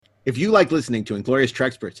If you like listening to Inglorious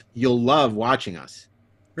Trexperts, you'll love watching us.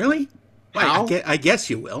 Really? How? I guess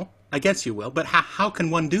you will. But how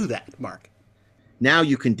can one do that, Mark? Now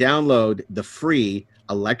you can download the free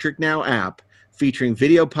Electric Now app featuring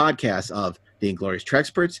video podcasts of The Inglorious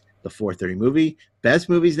Trexperts, The 430 Movie, Best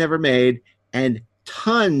Movies Never Made, and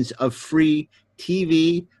tons of free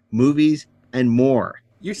TV, movies, and more.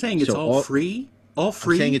 You're saying it's all free? All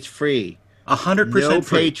free? I'm saying it's free. 100%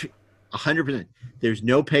 free. 100%. There's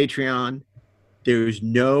no Patreon. There's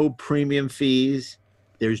no premium fees.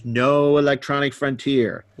 There's no electronic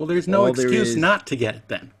frontier. Well, there's no excuse not to get it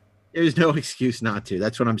then. There's no excuse not to.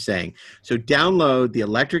 That's what I'm saying. So download the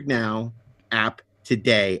Electric Now app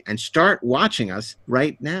today and start watching us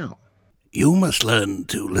right now. You must learn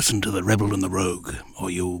to listen to the Rebel and the Rogue,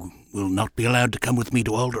 or you will not be allowed to come with me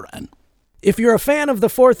to Alderaan. If you're a fan of the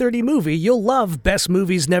 430 Movie, you'll love Best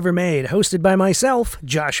Movies Never Made, hosted by myself,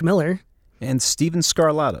 Josh Miller. And Steven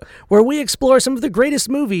Scarlatta, where we explore some of the greatest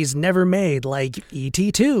movies never made, like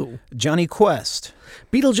E.T. 2, Johnny Quest,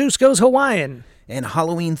 Beetlejuice Goes Hawaiian, and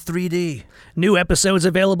Halloween 3D. New episodes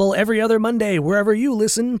available every other Monday, wherever you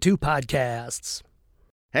listen to podcasts.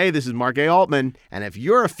 Hey, this is Mark A. Altman, and if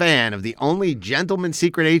you're a fan of the only gentleman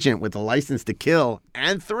secret agent with a license to kill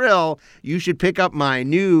and thrill, you should pick up my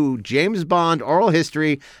new James Bond oral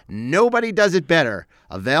history, Nobody Does It Better,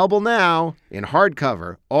 available now in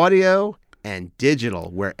hardcover, audio, and digital,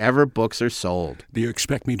 wherever books are sold. Do you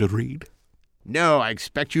expect me to read? No, I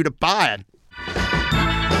expect you to buy it.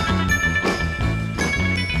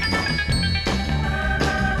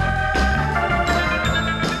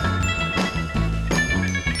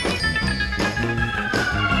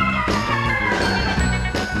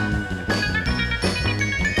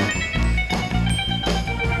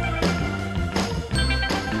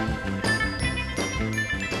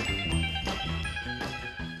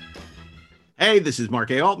 Hey, this is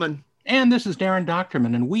Mark A. Altman. And this is Darren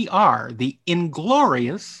Doctorman, and we are the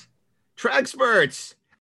Inglorious Trexperts.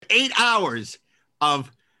 8 hours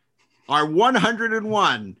of our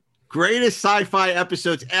 101 greatest sci-fi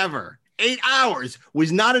episodes ever. 8 hours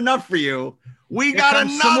was not enough for you. We got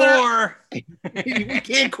another. More. We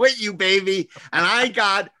can't quit you, baby. And I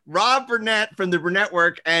got Rob Burnett from the Burnett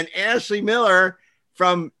Work and Ashley Miller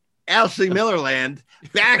from Ashley Millerland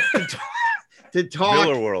back to talk.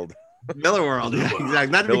 Miller World, yeah,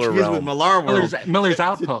 exactly. Not to be confused with Millar World. Miller's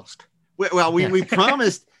Outpost. Well, we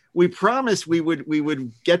promised we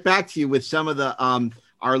would get back to you with some of the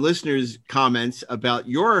our listeners' comments about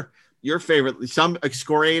your favorite. Some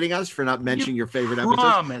excoriating us for not mentioning your favorite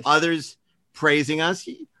episodes. Others praising us.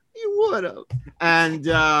 You would have. And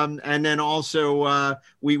then also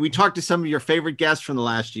we talked to some of your favorite guests from the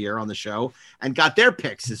last year on the show and got their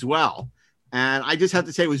picks as well. And I just have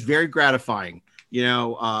to say it was very gratifying. You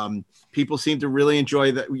know, people seem to really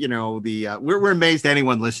enjoy the, we're amazed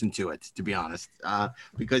anyone listened to it, to be honest,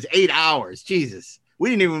 because 8 hours, Jesus, we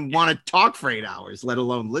didn't even want to talk for 8 hours, let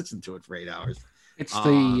alone listen to it for 8 hours. It's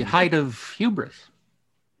the height of hubris.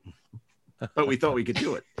 But we thought we could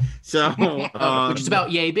do it. So, which is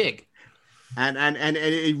about yay big. And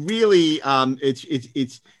it really,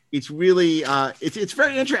 it's really it's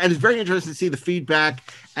very interesting, and it's very interesting to see the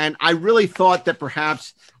feedback. And I really thought that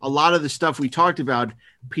perhaps a lot of the stuff we talked about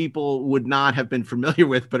people would not have been familiar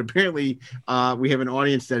with, but apparently we have an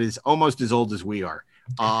audience that is almost as old as we are,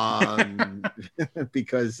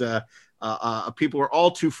 because people are all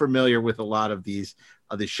too familiar with a lot of these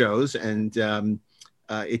other shows, and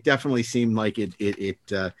it definitely seemed like it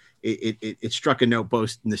struck a note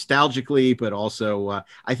both nostalgically, but also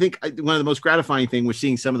I think one of the most gratifying thing was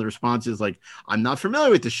seeing some of the responses like, I'm not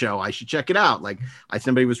familiar with the show, I should check it out. Like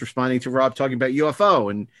somebody was responding to Rob talking about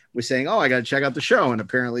UFO and was saying, oh, I got to check out the show. And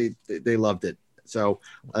apparently they loved it. So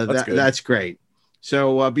that's great.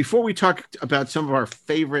 So before we talk about some of our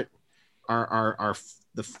favorite, the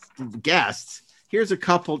guests, here's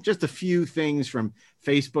just a few things from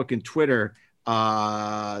Facebook and Twitter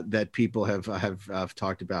that people have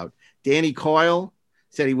talked about. Danny Coyle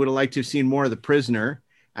said he would have liked to have seen more of The Prisoner,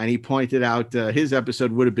 and he pointed out his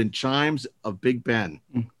episode would have been Chimes of Big Ben,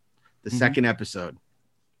 the second episode.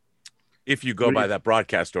 If you go by that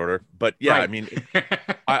broadcast order, but yeah, right. I mean,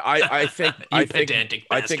 I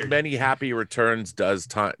think Many Happy Returns does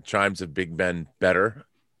Chimes of Big Ben better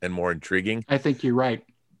and more intriguing. I think you're right.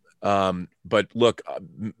 But look,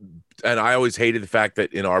 and I always hated the fact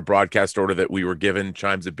that in our broadcast order that we were given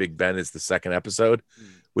Chimes of Big Ben is the second episode,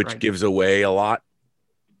 which gives away a lot,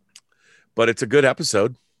 but it's a good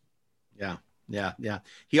episode. Yeah.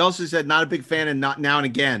 He also said not a big fan of Not Now and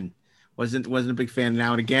Again, wasn't a big fan of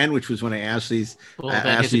Now and Again, which was when I asked these. Well,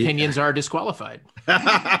 then his opinions are disqualified.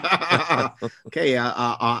 Okay,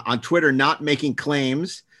 on Twitter, Not Making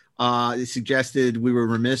Claims it suggested we were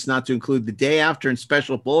remiss not to include The Day After and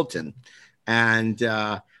Special Bulletin, and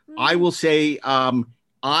I will say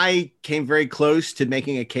I came very close to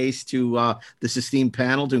making a case to this esteemed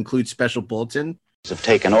panel to include Special Bulletin. Have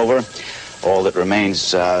taken over. All that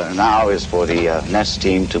remains now is for the Nest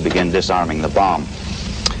team to begin disarming the bomb.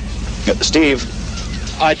 Steve.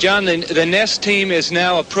 John, the Nest team is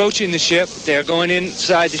now approaching the ship. They're going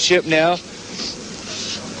inside the ship now.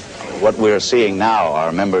 What we're seeing now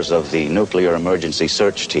are members of the Nuclear Emergency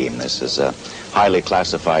Search Team. This is a highly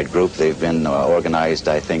classified group. They've been organized,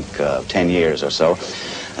 I think, 10 years or so.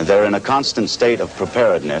 And they're in a constant state of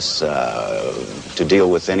preparedness to deal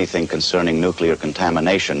with anything concerning nuclear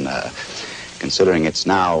contamination. Considering it's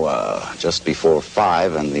now just before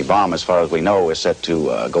 5, and the bomb, as far as we know, is set to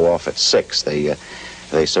go off at 6. They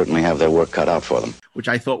certainly have their work cut out for them. Which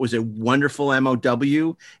I thought was a wonderful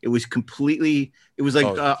MOW. It was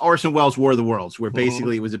like Orson Welles' War of the Worlds, where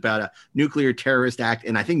basically it was about a nuclear terrorist act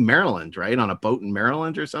in, I think, Maryland, right? On a boat in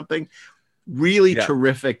Maryland or something. Really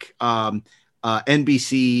terrific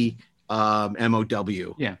NBC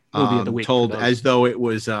MOW. Yeah, movie of the week. Told as though it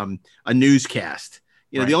was a newscast.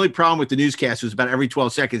 You know, the only problem with the newscast was about every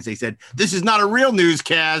 12 seconds they said, "This is not a real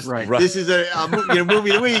newscast. Right. This is a movie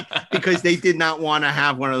of the week," because they did not want to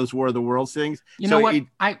have one of those War of the Worlds things. You know what?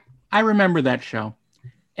 I remember that show,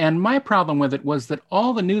 and my problem with it was that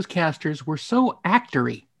all the newscasters were so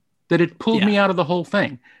actory that it pulled me out of the whole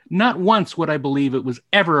thing. Not once would I believe it was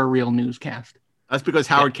ever a real newscast. That's because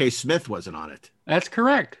Howard K. Smith wasn't on it. That's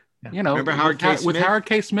correct. You know, remember Howard K. Smith? With Howard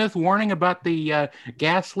K. Smith warning about the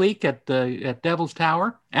gas leak at Devil's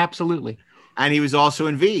Tower? Absolutely. And he was also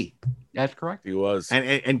in V. That's correct. He was.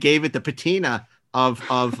 And gave it the patina of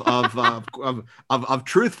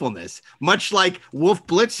truthfulness, much like Wolf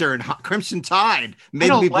Blitzer and Crimson Tide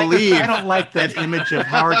made me believe. I don't like that image of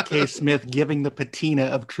Howard K. Smith giving the patina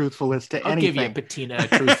of truthfulness to anything. I'll give you a patina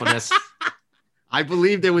of truthfulness. I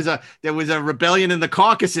believe there was a rebellion in the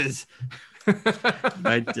Caucasus.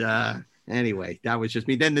 But anyway, that was just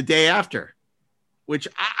me. Then The Day After, which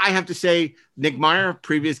I have to say, Nick Meyer,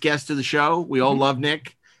 previous guest to the show. We all love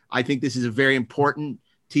Nick. I think this is a very important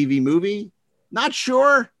TV movie. Not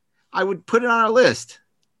sure I would put it on our list.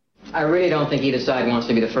 I really don't think either side wants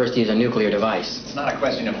to be the first to use a nuclear device. It's not a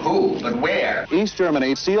question of who, but where. East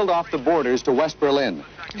Germany sealed off the borders to West Berlin.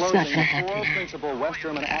 It's not going to happen. Four principal West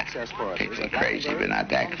German access corridors. People are crazy, but not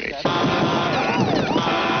that crazy.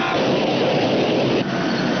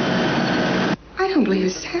 I don't believe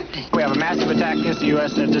this is happening. We have a massive attack against the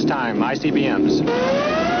U.S. at this time. ICBMs.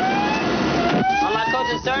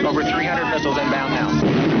 Over 300 missiles inbound now.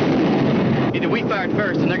 Either we fired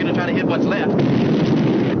first and they're going to try to hit what's left.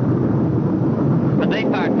 But they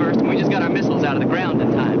fired first and we just got our missiles out of the ground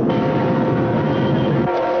in time.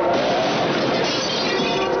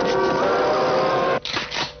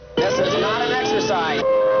 This is not an exercise.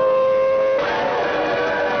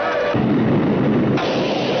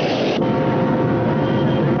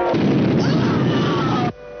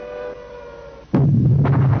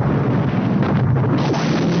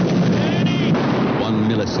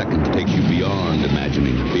 Millisecond takes you beyond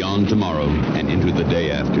imagining, beyond tomorrow, and into the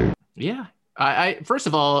day after. Yeah. I first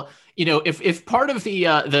of all, you know, if part of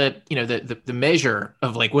the measure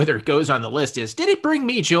of like whether it goes on the list is, did it bring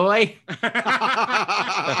me joy?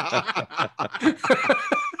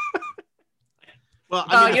 Well,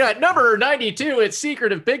 I mean, at number 92, it's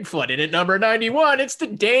Secret of Bigfoot, and at number 91, it's The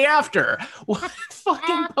Day After. What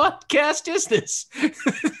fucking podcast is this?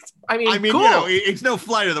 I mean, cool. You know, it's no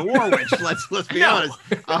Flight of the War Witch. Let's be honest.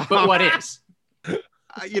 But what is?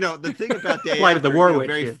 You know, the thing about Day Flight After, of the War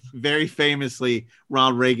Witch, very famously,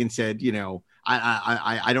 Ronald Reagan said, you know,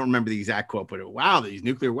 I don't remember the exact quote, but wow, these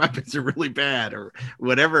nuclear weapons are really bad, or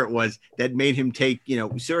whatever it was that made him take, you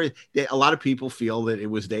know, sorry. A lot of people feel that it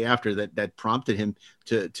was Day After that prompted him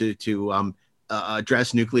to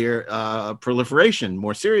address nuclear proliferation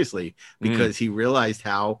more seriously, because he realized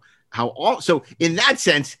how so in that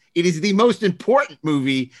sense, it is the most important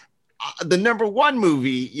movie, the number one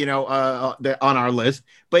movie, you know, on our list.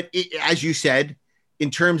 But as you said, in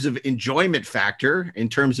terms of enjoyment factor, in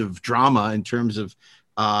terms of drama, in terms of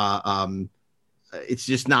it's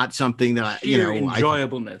just not something that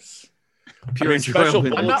enjoyableness. Pure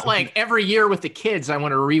enjoyableness. I'm not like every year with the kids I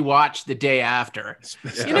want to rewatch The Day After.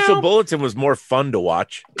 Special Bulletin was more fun to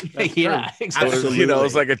watch. Yeah, exactly. It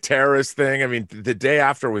was like a terrorist thing. I mean, The Day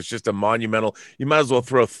After was just a monumental. You might as well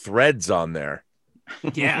throw Threads on there.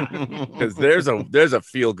 Yeah, because there's a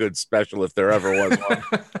feel good special if there ever was one.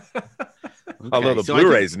 Although the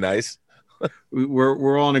Blu-ray's nice.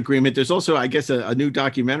 we're all in agreement. There's also, I guess, a new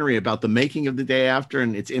documentary about the making of The Day After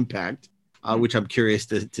and its impact, which I'm curious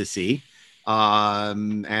to see. I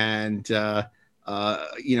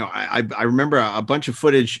remember a bunch of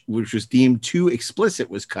footage which was deemed too explicit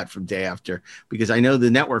was cut from Day After, because I know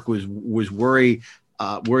the network was worried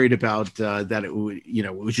about that it would,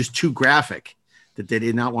 it was just too graphic, that they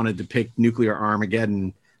did not want to depict nuclear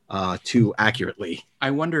Armageddon too accurately. I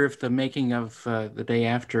wonder if the making of The Day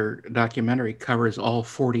After documentary covers all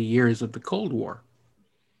 40 years of the Cold War.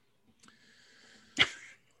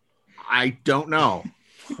 I don't know.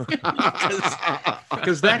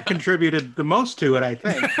 Because that contributed the most to it, I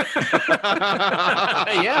think.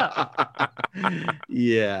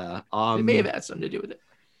 Yeah. It may have had something to do with it.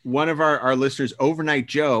 One of our listeners, Overnight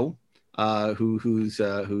Joe, who's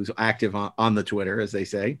active on the Twitter, as they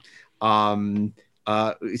say,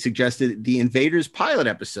 suggested the Invaders pilot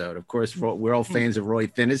episode. Of course, we're all fans of Roy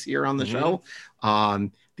Finnis here on the show.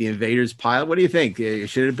 The Invaders pilot. What do you think?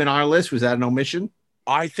 Should it have been on our list? Was that an omission?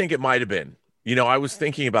 I think it might have been. I was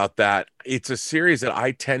thinking about that. It's a series that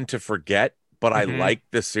I tend to forget, but I like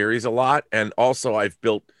the series a lot. And also, I've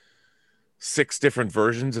built 6 different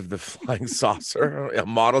versions of the Flying Saucer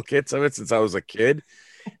model kits of it since I was a kid.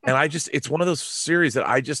 And it's one of those series that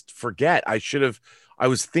I just forget. I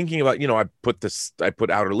was thinking about, I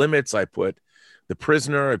put Outer Limits, I put The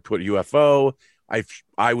Prisoner, I put UFO.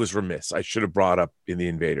 I was remiss. I should have brought up in The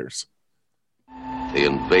Invaders. The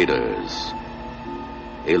Invaders.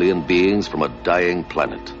 Alien beings from a dying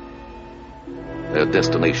planet. Their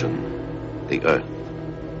destination, the Earth.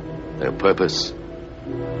 Their purpose,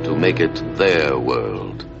 to make it their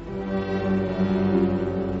world.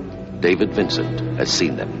 David Vincent has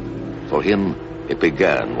seen them. For him, it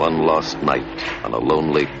began one lost night on a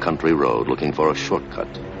lonely country road looking for a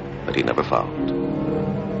shortcut that he never found.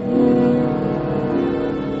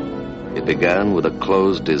 It began with a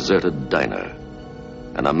closed, deserted diner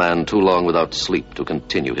and a man too long without sleep to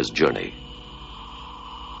continue his journey.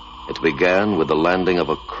 It began with the landing of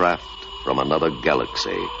a craft from another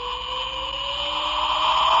galaxy.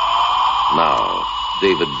 Now,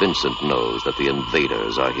 David Vincent knows that the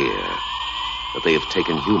invaders are here, that they have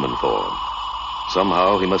taken human form.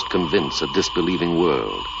 Somehow he must convince a disbelieving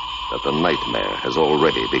world that the nightmare has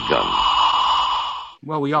already begun.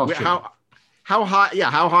 Well, we all should. How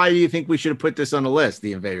high do you think we should have put this on the list,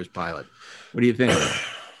 the Invaders pilot? What do you think?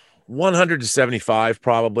 100 to 75,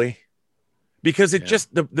 probably. Because it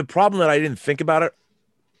just, the problem that I didn't think about it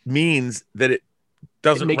means that it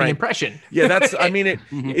doesn't make an impression. Yeah, that's,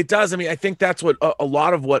 it does. I think that's what a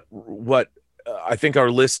lot of what I think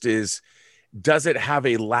our list is. Does it have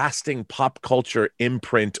a lasting pop culture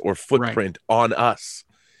imprint or footprint on us?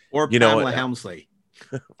 Or Pamela Helmsley.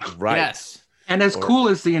 Right. Yes. And as cool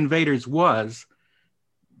as The Invaders was,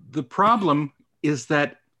 the problem is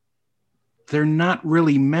that they're not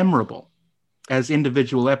really memorable as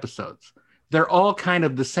individual episodes. They're all kind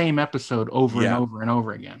of the same episode over and over and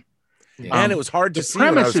over again. Yeah. And it was hard to see. The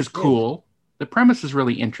premise is cool. The premise is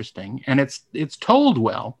really interesting, and it's told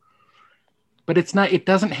well, but it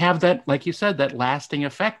doesn't have that, like you said, that lasting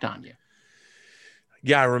effect on you.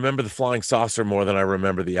 Yeah, I remember the Flying Saucer more than I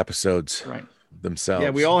remember the episodes themselves. Yeah,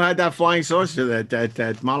 we all had that Flying Saucer,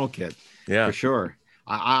 that model kit. Yeah, for sure.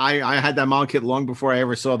 I had that model kit long before I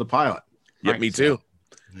ever saw the pilot. Yeah, me too.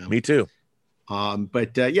 Yeah. Me too.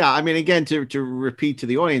 Again, to repeat to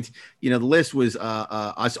the audience, the list was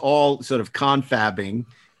us all sort of confabbing,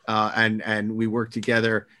 and we worked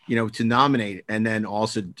together, to nominate and then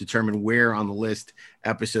also determine where on the list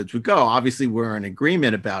episodes would go. Obviously, we're in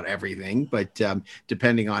agreement about everything, but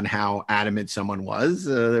depending on how adamant someone was,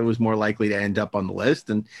 it was more likely to end up on the list.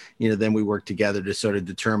 And then we worked together to sort of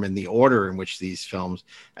determine the order in which these films.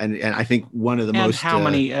 And I think one of the most how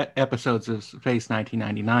many episodes is Space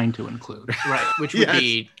 1999 to include, right? Which would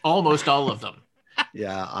be almost all of them.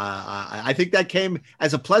 Yeah, I think that came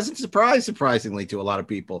as a pleasant surprise, surprisingly, to a lot of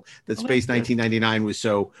people, that Space 1999 was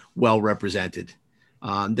so well represented.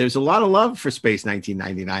 There's a lot of love for Space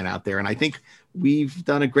 1999 out there, and I think we've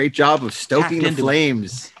done a great job of stoking the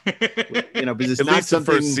flames. Because it's at not least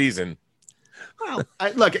something. The first season. Well,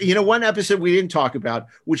 look, one episode we didn't talk about,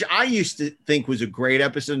 which I used to think was a great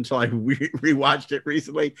episode until I rewatched it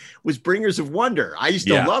recently, was Bringers of Wonder. I used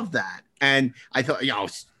to love that. And I thought,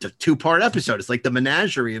 it's a 2-part episode. It's like the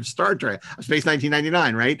menagerie of Star Trek, of Space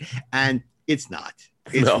 1999, right? And it's not.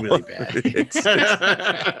 It's really bad.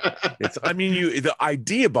 The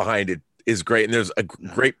idea behind it is great, and there's a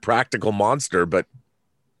great practical monster, but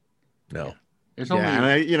no. There's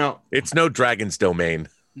only, it's no Dragon's Domain.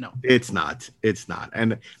 No, it's not.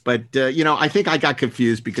 But I think I got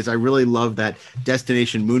confused because I really love that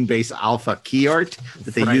Destination Moonbase Alpha key art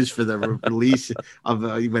that they used for the release of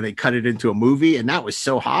when they cut it into a movie, and that was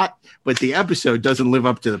so hot. But the episode doesn't live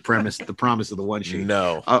up to the promise of the one sheet.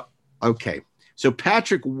 No. Okay. So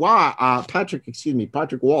Patrick Waltz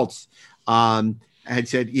had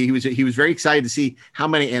said he was very excited to see how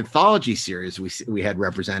many anthology series we had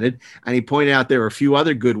represented, and he pointed out there were a few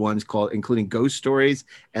other good ones including Ghost Stories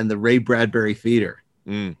and the Ray Bradbury Theater.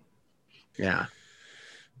 Yeah.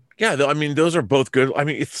 I mean, those are both good. I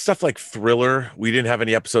mean, it's stuff like Thriller. We didn't have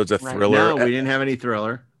any episodes of Thriller. No, we didn't have any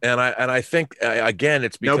Thriller. And I think again,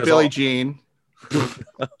 it's because no Billie Jean,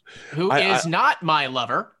 who is not my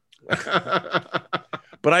lover.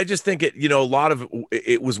 But I just think a lot of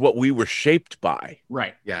it was what we were shaped by.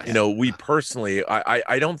 Right. Yeah. We personally,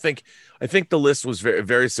 I think the list was very,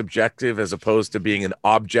 very subjective as opposed to being an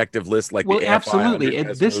objective list. Like, well, absolutely.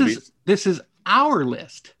 This is our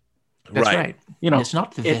list. That's right. It's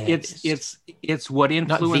not it's what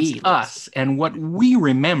influenced us and what we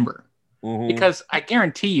remember. Mm-hmm. Because I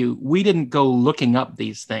guarantee you, we didn't go looking up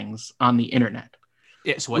these things on the internet.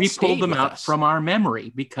 We pulled them out from our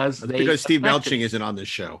memory because Steve Melching isn't on this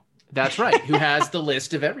show. That's right. Who has the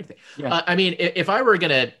list of everything? Yeah. I mean, if I were going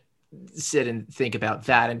to sit and think about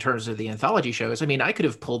that in terms of the anthology shows, I mean, I could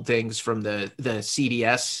have pulled things from the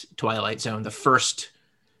CBS Twilight Zone, the first,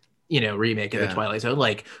 remake of the Twilight Zone,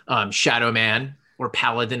 like Shadow Man or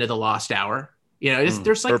Paladin of the Lost Hour.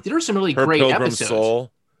 There's some really great Pilgrim's episodes.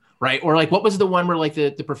 Soul. Right. Or like, what was the one where like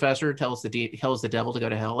the professor tells the devil to go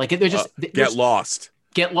to hell? Like they're just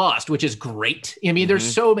Get Lost, which is great. I mean,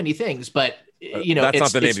 there's so many things, but that's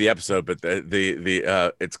not the name of the episode, but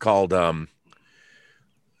the it's called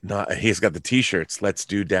he's got the t-shirts, Let's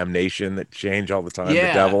Do Damnation, that change all the time. The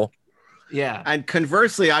devil. Yeah. And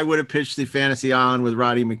conversely, I would have pitched the Fantasy Island with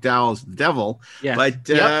Roddy McDowell's The Devil, but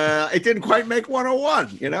it didn't quite make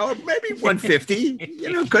 101, maybe 150,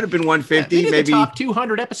 could have been 150, maybe the top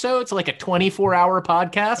 200 episodes, like a 24-hour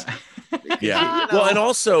podcast. Yeah. Well, and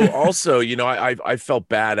also, I felt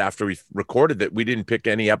bad after we recorded that we didn't pick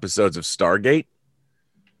any episodes of Stargate.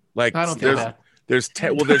 Like, I don't think that. There's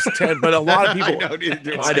 10. Well, there's 10, but a lot of people.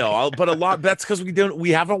 I know, but a lot. That's because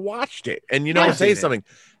we haven't watched it. And I'll say something.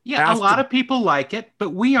 Yeah, a lot of people like it, but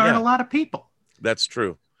we aren't a lot of people. That's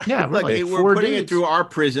true. Yeah, we're putting it through our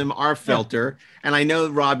prism, our filter, and I know,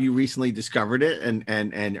 Rob, you recently discovered it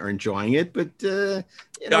and are enjoying it, but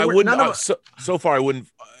I wouldn't. So far, I wouldn't.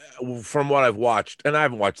 From what I've watched, and I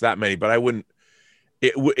haven't watched that many, but I wouldn't.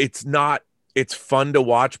 It's not. It's fun to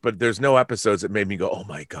watch, but there's no episodes that made me go, "Oh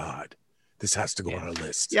my god, this has to go on a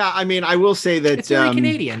list." Yeah, I mean, I will say that it's very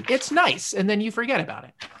Canadian. It's nice, and then you forget about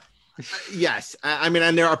it. Yes, I mean,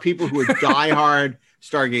 and there are people who are diehard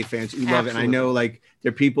Stargate fans who love it. And I know, like, there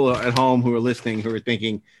are people at home who are listening who are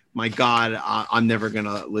thinking, "My God, I'm never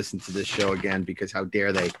gonna listen to this show again because how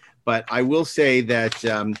dare they?" But I will say that,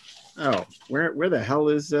 where the hell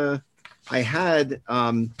is? I had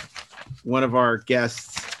one of our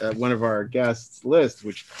guests list,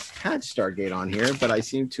 which had Stargate on here, but I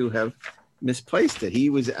seem to have misplaced it. He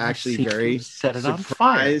was actually very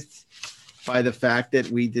surprised by the fact that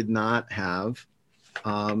we did not have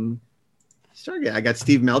Stargate. I got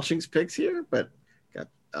Steve Melching's picks here, but got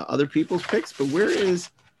other people's picks. But where is?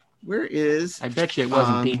 I bet you it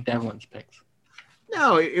wasn't Dean Devlin's picks.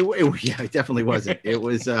 No, it definitely wasn't. It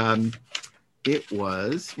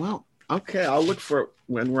was. Well, okay. I'll look for it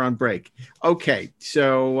when we're on break. Okay,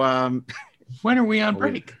 so when are we on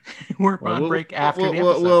break? We're on break after the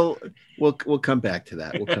episode. We'll come back to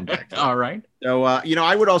that. All right. So,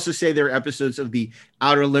 I would also say there are episodes of the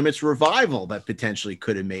Outer Limits revival that potentially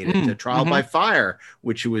could have made it. Trial by Fire,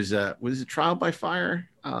 which was it Trial by Fire?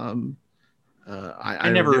 I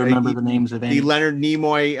never remember the names of any. The Leonard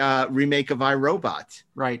Nimoy remake of iRobot.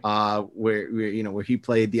 Right. Where he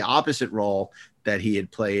played the opposite role that he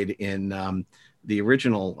had played in the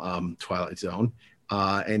original Twilight Zone.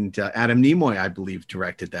 And Adam Nimoy, I believe,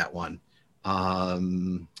 directed that one.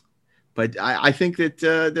 But I think that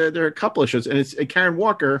there are a couple of shows, and Karen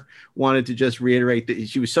Walker wanted to just reiterate that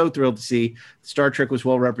she was so thrilled to see Star Trek was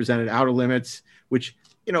well represented. Outer Limits, which,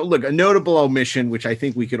 look, a notable omission, which I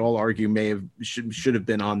think we could all argue should have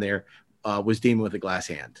been on there, was Demon with a Glass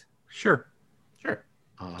Hand. Sure. But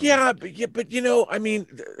I mean,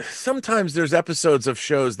 sometimes there's episodes of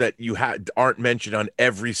shows that aren't mentioned on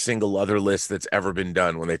every single other list that's ever been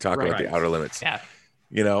done when they talk about the Outer Limits. Yeah.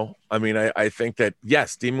 I mean, I think that,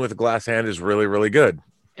 yes, Demon with a Glass Hand is really, really good.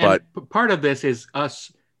 But part of this is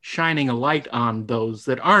us shining a light on those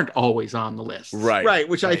that aren't always on the list. Right.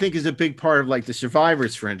 Which I think is a big part of like the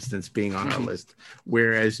survivors, for instance, being on our list,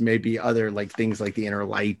 whereas maybe other like things like the Inner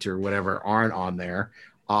Light or whatever aren't on there.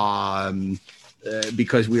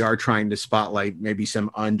 Because we are trying to spotlight maybe some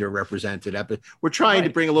underrepresented episodes. We're trying to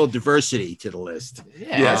bring a little diversity to the list.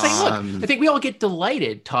 Yeah. It's like, look, I think we all get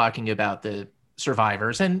delighted talking about the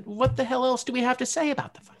survivors, and what the hell else do we have to say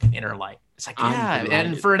about the fucking Inner Light? It's like,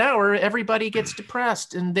 and for an hour, everybody gets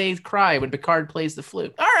depressed and they cry when Picard plays the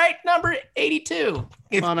flute. All right, number 82.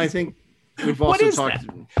 And I think we've also talked.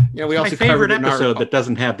 Yeah, we also covered an episode that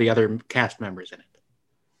doesn't have the other cast members in it.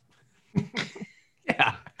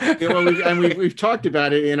 We've talked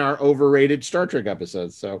about it in our overrated Star Trek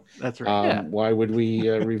episodes. So that's right. Why would we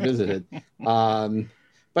revisit it?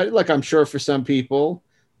 But look, I'm sure for some people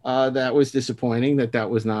that was disappointing that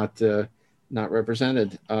was not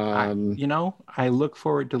represented. I look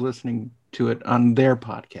forward to listening to it on their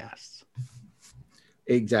podcasts.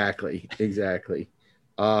 Exactly.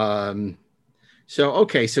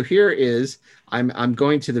 So here is I'm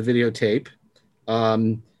going to the videotape.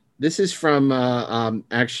 This is from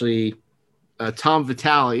actually Tom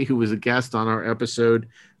Vitale, who was a guest on our episode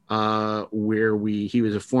where he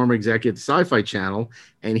was a former executive at the Sci-Fi Channel,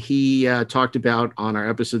 and he talked about on our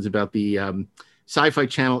episodes about the Sci-Fi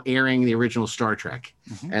Channel airing the original Star Trek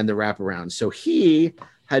and the wraparound. So he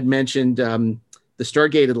had mentioned the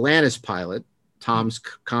Stargate Atlantis pilot. Tom's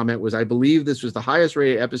comment was, I believe this was the highest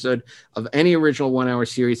rated episode of any original 1 hour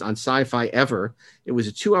series on Sci-Fi ever. It was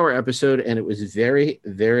a 2 hour episode and it was very,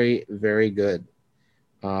 very, very good.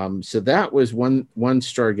 So that was one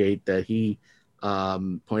Stargate that he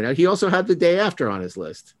pointed out. He also had The Day After on his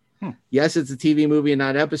list. Yes, it's a TV movie and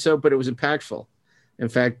not an episode, but it was impactful. In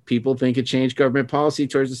fact, people think it changed government policy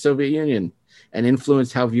towards the Soviet Union and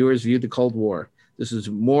influenced how viewers viewed the Cold War. This was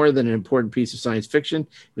more than an important piece of science fiction.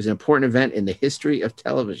 It was an important event in the history of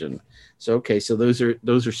television. So, so those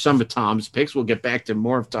are some of Tom's picks. We'll get back to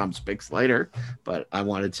more of Tom's picks later, but I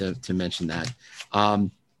wanted to mention that.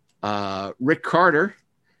 Rick Carter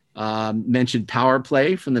mentioned Power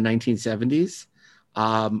Play from the 1970s.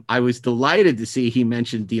 I was delighted to see he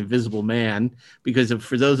mentioned The Invisible Man because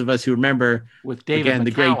for those of us who remember with David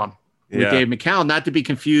McCallum. Dave McCallum, not to be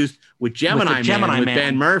confused with Gemini Man with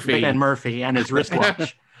Ben Murphy. Ben Murphy and his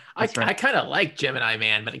wristwatch. I kind of like Gemini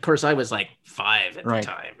Man, but of course I was like 5 at the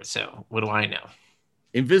time. So what do I know?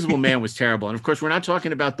 Invisible Man was terrible. And of course, we're not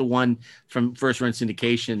talking about the one from first run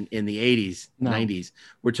syndication in the 80s, 90s.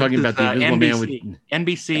 We're talking about the Invisible Man with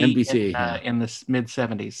NBC in the mid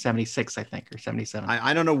 70s, 76, I think, or 77.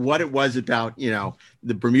 I don't know what it was about, the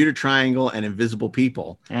Bermuda Triangle and invisible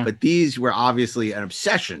people, but these were obviously an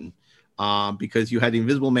obsession. Because you had the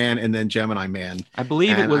Invisible Man and then Gemini Man. I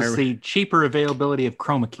believe it was the cheaper availability of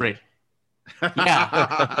chroma key.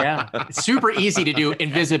 Yeah. It's super easy to do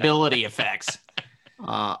invisibility effects.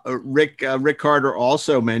 Rick Carter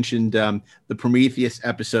also mentioned the Prometheus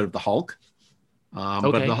episode of the Hulk.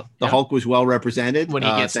 But the Hulk was well represented. When he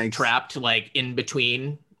gets trapped like in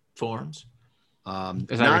between forms.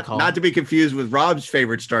 Not to be confused with Rob's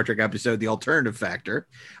favorite Star Trek episode, The Alternative Factor.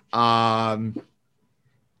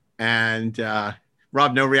 And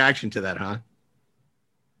Rob, no reaction to that, huh?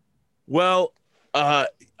 Well, I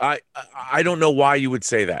don't know why you would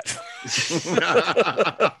say that.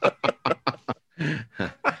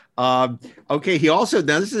 Okay. He also,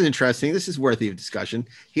 now this is interesting. This is worthy of discussion.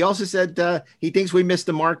 He also said he thinks we missed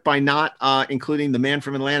the mark by not including the Man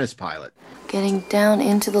from Atlantis pilot. Getting down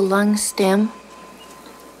into the lung stem.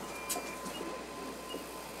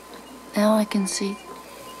 Now I can see.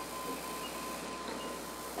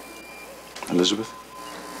 Elizabeth?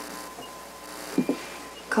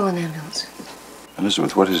 Call an ambulance.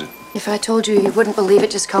 Elizabeth, what is it? If I told you, you wouldn't believe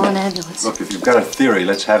it. Just call an ambulance. Look, if you've got a theory,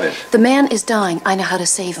 let's have it. The man is dying. I know how to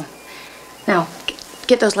save him. Now,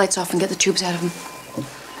 get those lights off and get the tubes out of him.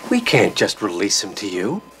 We can't just release him to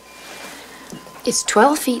you. It's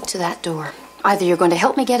 12 feet to that door. Either you're going to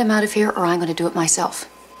help me get him out of here, or I'm going to do it myself.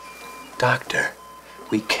 Doctor,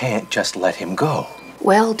 we can't just let him go.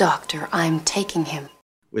 Well, Doctor, I'm taking him.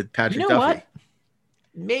 With Patrick Duffy. What?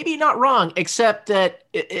 Maybe not wrong, except that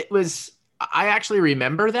it was, I actually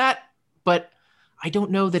remember that, but I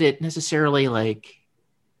don't know that it necessarily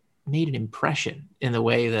made an impression in the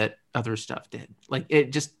way that other stuff did.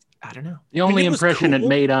 It just, I don't know. The only impression it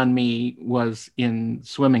made on me was in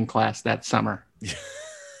swimming class that summer.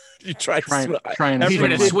 You trying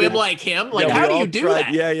to swim like him? How do you do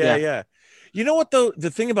that? Yeah. You know what, though?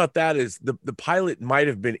 The thing about that is the pilot might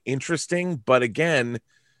have been interesting, but again,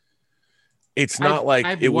 it's not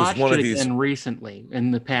I've it was one of these. Recently,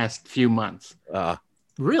 in the past few months. But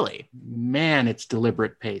Really? Man, it's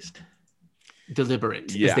deliberate paced.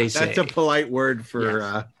 Deliberate, Yeah. as they say. That's a polite word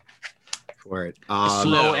for it.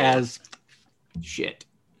 Slow as shit.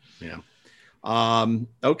 Yeah.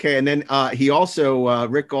 Okay, and then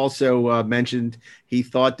Rick also mentioned he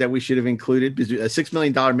thought that we should have included a $6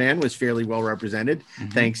 Million Man was fairly well represented,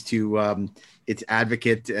 thanks to its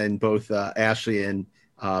advocate and both Ashley and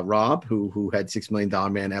Rob, who had $6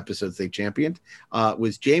 Million Man episodes they championed,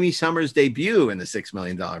 was Jamie Summers' debut in the $6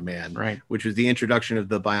 Million Man, right? Which was the introduction of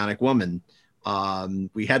the Bionic Woman.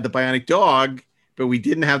 We had the Bionic Dog, but we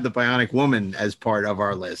didn't have the Bionic Woman as part of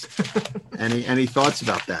our list. Any thoughts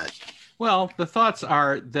about that? Well, the thoughts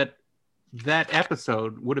are that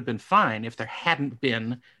episode would have been fine if there hadn't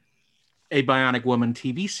been a Bionic Woman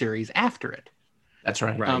TV series after it. That's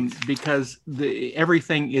right. Because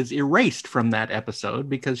everything is erased from that episode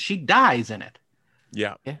because she dies in it.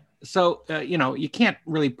 Yeah. So you can't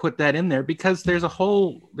really put that in there because there's a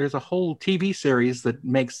whole TV series that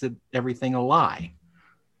makes everything a lie.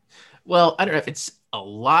 Well, I don't know if it's a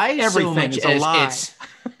lie. Everything is a lie.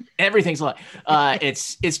 Everything's a lie.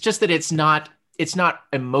 It's just that it's not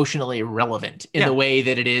emotionally relevant in the way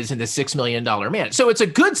that it is in the $6 Million Man. So it's a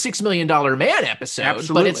good $6 Million Man episode,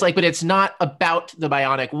 Absolutely. but it's not about the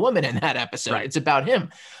Bionic Woman in that episode. Right. It's about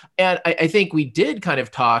him. And I think we did kind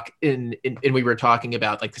of talk and we were talking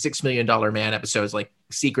about like the $6 Million Man episodes, like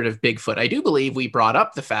Secret of Bigfoot. I do believe we brought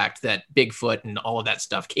up the fact that Bigfoot and all of that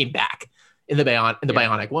stuff came back in the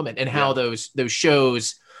Bionic Woman, and how those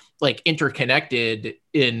shows like interconnected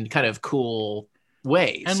in kind of cool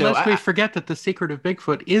ways. Unless we forget that the secret of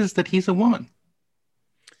Bigfoot is that he's a woman.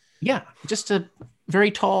 Yeah, just a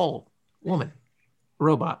very tall woman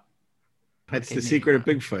robot. That's the secret of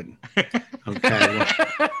Bigfoot. Okay.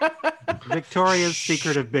 Victoria's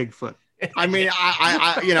Secret of Bigfoot. I mean,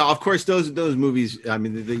 I of course, those movies. I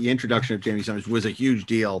mean, the introduction of Jamie Summers was a huge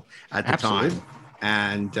deal at the time,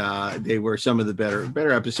 and they were some of the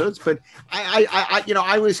better episodes. But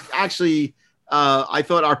I was actually, I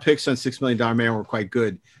thought our picks on $6 Million Man were quite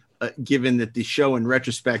good, given that the show, in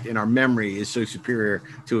retrospect, in our memory, is so superior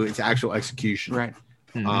to its actual execution. Right.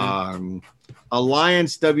 Mm-hmm.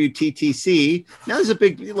 Alliance WTTC. Now this is a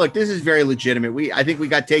big look. This is very legitimate. I think we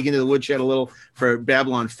got taken to the woodshed a little for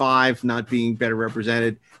Babylon 5 not being better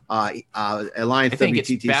represented. Alliance I think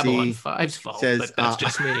WTTC it's Babylon 5's fault, says but that's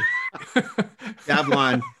just me.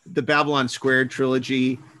 the Babylon Squared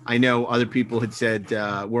trilogy. I know other people had said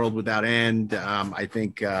World Without End. I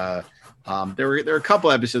think there were a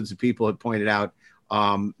couple episodes that people had pointed out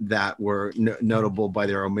that were notable by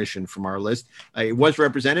their omission from our list. It was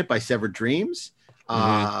represented by Severed Dreams,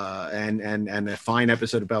 and a fine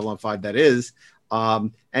episode of Babylon 5 that is.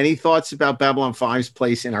 Any thoughts about Babylon 5's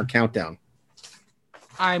place in our countdown?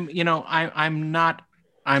 I'm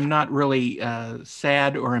not really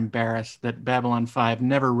sad or embarrassed that Babylon 5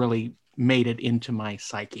 never really made it into my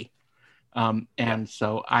psyche,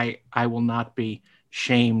 so I will not be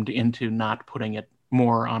shamed into not putting it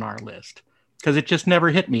more on our list. Because it just never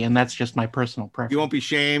hit me, and that's just my personal preference. You won't be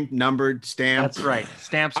shamed, numbered, stamped. That's right.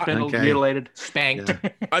 Stamped, spindled, mutilated, spanked.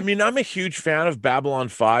 Yeah. I mean, I'm a huge fan of Babylon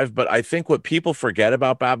 5, but I think what people forget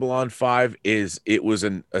about Babylon 5 is it was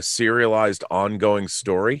a serialized, ongoing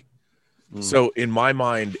story. So in my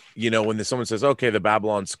mind, when someone says, okay, the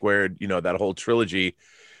Babylon Squared, that whole trilogy,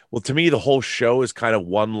 well, to me, the whole show is kind of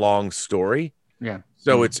one long story. Yeah.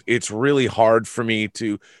 So it's really hard for me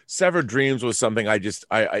to. Severed Dreams was something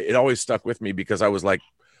it always stuck with me because I was like,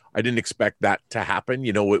 I didn't expect that to happen,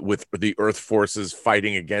 with the Earth forces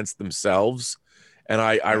fighting against themselves. And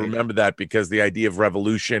I remember that because the idea of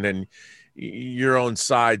revolution and your own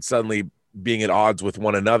side suddenly being at odds with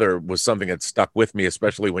one another was something that stuck with me,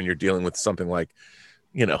 especially when you're dealing with something like,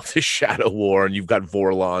 the Shadow War and you've got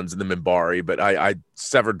Vorlons and the Minbari. But I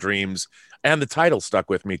Severed Dreams and the title stuck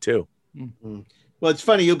with me too. Mm-hmm. Well, it's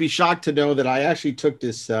funny. You'll be shocked to know that I actually took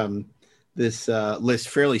this list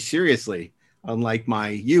fairly seriously, unlike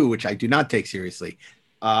which I do not take seriously.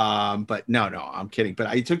 But no, I'm kidding. But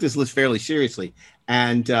I took this list fairly seriously,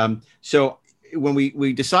 and so when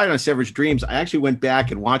we decided on Severed Dreams, I actually went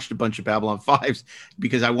back and watched a bunch of Babylon 5s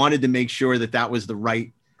because I wanted to make sure that was the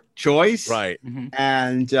right choice. Right. Mm-hmm.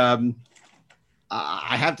 And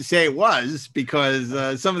I have to say it was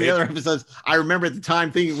because some of the other episodes I remember at the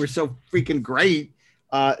time thinking were so freaking great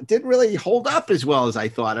didn't really hold up as well as I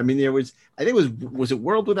thought. I mean, was it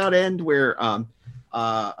World Without End where I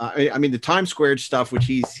mean the Times Squared stuff, which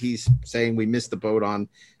he's saying we missed the boat on.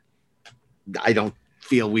 I don't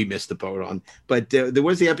feel we missed the boat on, but there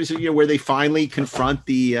was the episode where they finally confront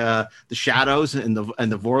the shadows and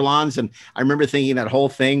the Vorlons, and I remember thinking that whole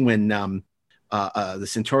thing when the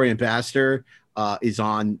Centaurian Ambassador is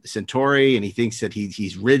on Centauri, and he thinks that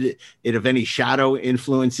he's rid it of any shadow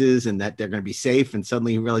influences and that they're going to be safe. And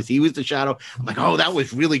suddenly he realized he was the shadow. I'm like, oh, that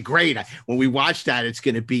was really great. When we watch that, it's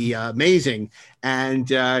going to be amazing.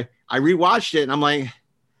 And I rewatched it, and I'm like,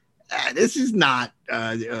 this is not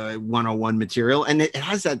 101 material. And it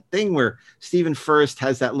has that thing where Stephen Furst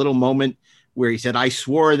has that little moment where he said, I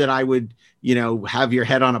swore that I would, have your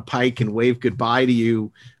head on a pike and wave goodbye to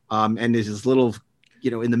you. And there's this little,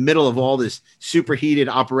 in the middle of all this superheated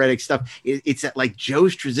operatic stuff, it's that like Joe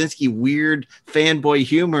Straczynski weird fanboy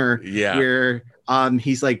humor where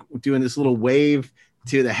he's like doing this little wave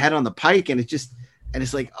to the head on the pike. And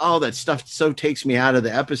it's like, oh, that stuff so takes me out of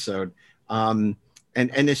the episode. And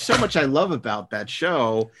there's so much I love about that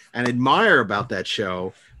show and admire about that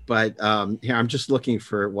show. But here, I'm just looking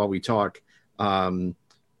for while we talk,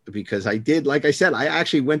 because I did, like I said, I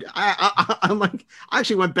actually went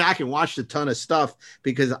back and watched a ton of stuff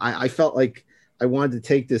because I felt like I wanted to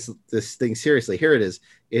take this thing seriously. Here it is.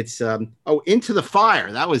 It's Into the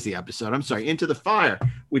Fire. That was the episode. I'm sorry, Into the Fire,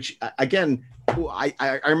 which again,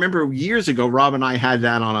 I remember years ago, Rob and I had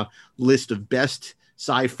that on a list of best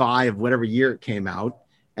sci-fi of whatever year it came out,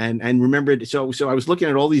 and remembered. So I was looking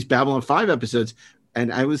at all these Babylon 5 episodes,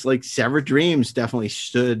 and I was like, Severed Dreams definitely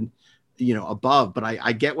stood, above. But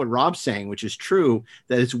I get what Rob's saying, which is true,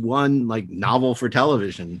 that it's one like novel for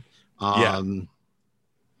television. So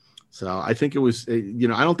I think it was, I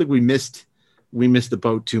don't think we missed the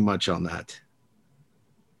boat too much on that.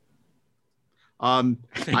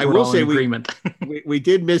 I will say we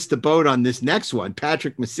did miss the boat on this next one.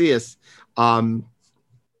 Patrick Macias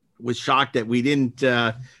was shocked that we didn't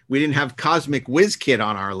have Cosmic Whiz Kid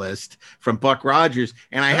on our list from Buck Rogers,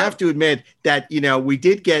 and I have to admit that we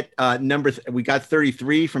did get we got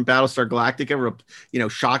 33 from Battlestar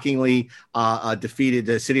Galactica, shockingly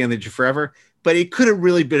defeated City on the Edge of Forever, but it could have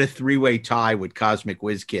really been a three-way tie with Cosmic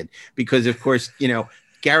Whiz Kid because of course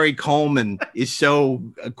Gary Coleman is so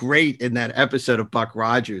great in that episode of Buck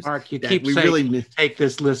Rogers. Mark, you keep saying take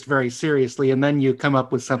this list very seriously, and then you come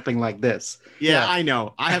up with something like this. Yeah. I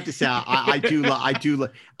know. I have to say, I do.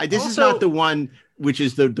 This is not the one which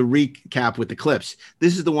is the recap with the clips.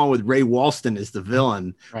 This is the one with Ray Walston as the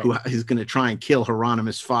villain, who is going to try and kill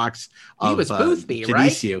Hieronymus Fox. He was Boothby,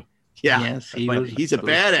 Geneseo. right? Yeah, yes, he's a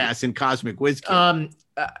badass in Cosmic Whiz Kid. I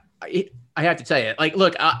have to tell you, like,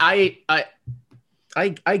 look, I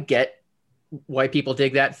get why people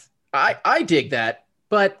dig that. I dig that,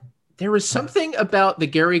 but there was something about the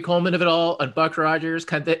Gary Coleman of it all and Buck Rogers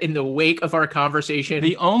kind of in the wake of our conversation.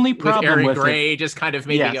 The only problem with Gray just kind of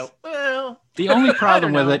made me go, well. The only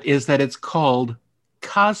problem with it is that it's called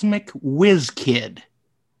Cosmic Whiz Kid.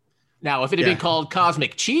 Now, if it had been called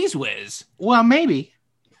Cosmic Cheese Whiz. Well, maybe.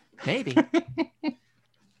 Yeah.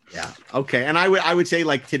 Okay. And I would say,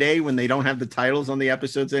 like, today when they don't have the titles on the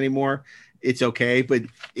episodes anymore, it's okay, but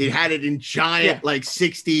it had it in giant, like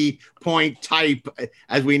 60-point type,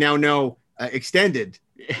 as we now know, extended.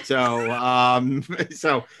 So,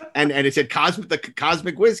 and it said the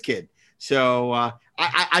Cosmic Whiz Kid. So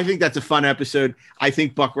I think that's a fun episode. I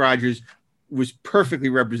think Buck Rogers was perfectly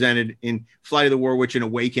represented in Flight of the War Witch and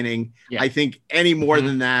Awakening. Yeah. I think any more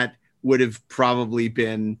than that would have probably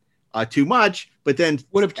been too much, but then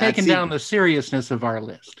would have taken down the seriousness of our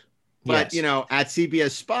list. But, at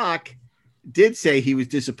CBS, Spock did say he was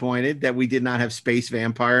disappointed that we did not have Space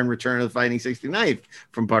Vampire and Return of the Fighting 69th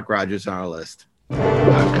from Buck Rogers on our list.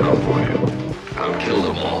 I've come for you. I'll kill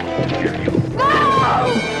them all to hear you.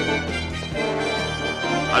 No!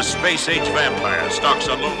 A space-age vampire stalks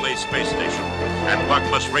a lonely space station, and Buck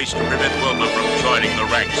must race to prevent Wilma from joining the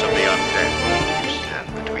ranks of the undead. You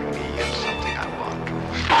stand between me and something I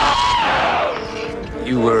want.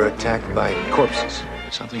 You were attacked by corpses.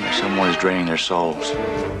 Something or someone is draining their souls.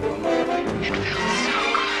 It feels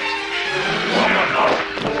so good.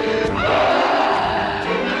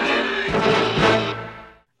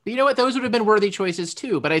 You know what? Those would have been worthy choices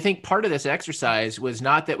too. But I think part of this exercise was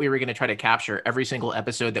not that we were going to try to capture every single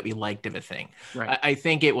episode that we liked of a thing. Right. I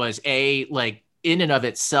think it was like in and of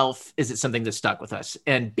itself, is it something that stuck with us?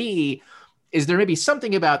 And B, is there maybe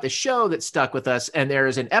something about the show that stuck with us and there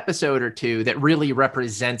is an episode or two that really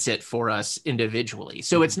represents it for us individually?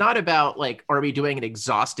 So it's not about like, are we doing an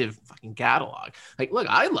exhaustive fucking catalog? Like, look,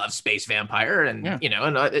 I love Space Vampire and,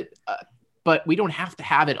 but we don't have to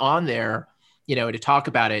have it on there, to talk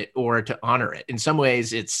about it or to honor it. In some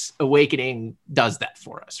ways, it's Awakening does that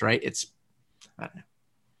for us, right?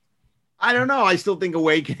 I don't know. I still think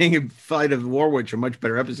Awakening and Flight of the War Witch are much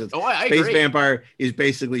better episodes. Oh, I Space agree. Vampire is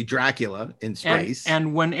basically Dracula in space.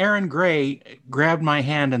 And when Aaron Gray grabbed my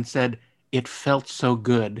hand and said, it felt so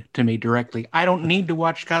good to me directly. I don't need to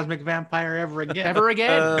watch Cosmic Vampire ever again. Ever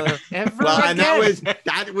again. And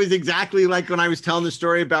that was exactly like when I was telling the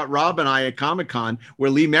story about Rob and I at Comic-Con, where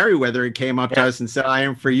Lee Merriweather came up to us and said, "I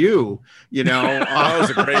am for you." You know, that was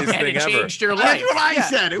the greatest thing ever. Changed your life. That's what I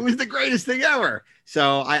said. It was the greatest thing ever.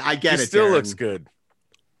 So I get it. Still Darren. looks good.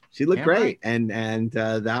 She looked great, and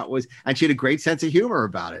that was, and she had a great sense of humor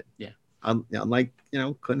about it. Yeah, unlike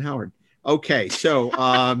Clint Howard. Okay, so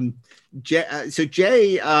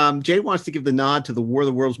Jay wants to give the nod to the War of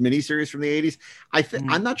the Worlds miniseries from the 80s.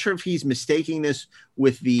 I'm not sure if he's mistaking this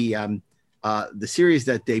with the series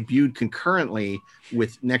that debuted concurrently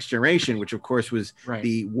with Next Generation, which of course was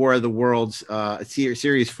the War of the Worlds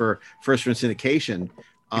series for first run syndication.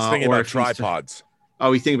 He's thinking about tripods.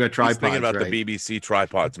 He's thinking about tripods. He's thinking about the BBC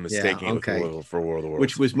tripods, mistaking it for War of the Worlds,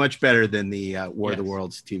 which was much better than the War of the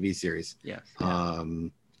Worlds TV series. Yes.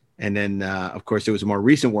 And then, of course, there was a more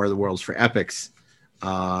recent War of the Worlds for Epix,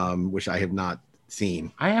 which I have not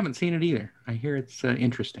seen. I haven't seen it either. I hear it's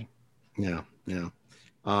interesting. Yeah.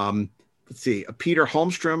 Let's see. Peter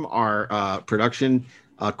Holmstrom, our production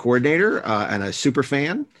coordinator and a super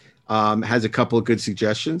fan, has a couple of good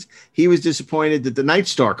suggestions. He was disappointed that the Night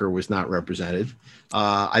Stalker was not represented.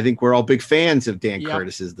 I think we're all big fans of Dan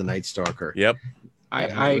Curtis's The Night Stalker. Yep.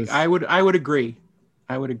 I would agree.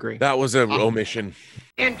 I would agree. That was an omission.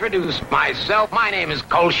 Introduce myself. My name is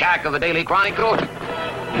Kolchak of the Daily Chronicle.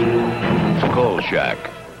 Kolchak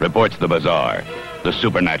reports the bizarre, the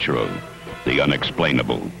supernatural, the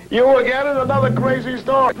unexplainable. You again in another crazy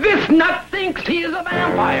story. This nut thinks he is a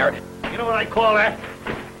vampire. You know what I call that?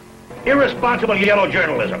 Irresponsible yellow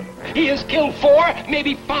journalism. He has killed 4,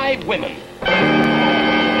 maybe 5 women.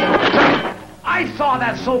 I saw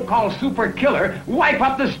that so-called super killer wipe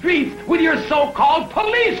up the streets with your so-called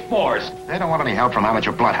police force. They don't want any help from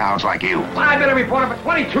amateur bloodhounds like you. I've been a reporter for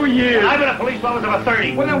 22 years. I've been a police officer for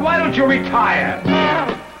 30. Well, then why don't you retire?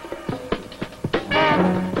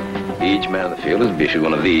 Each man in the field has issued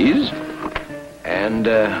one of these and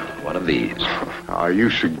one of these. Are you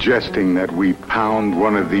suggesting that we pound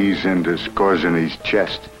one of these into Skorzeny's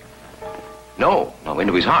chest? No,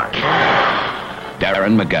 into his heart.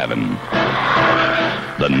 Darren McGavin,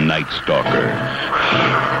 the Night Stalker.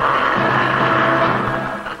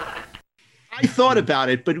 I thought about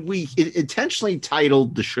it, but we intentionally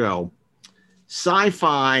titled the show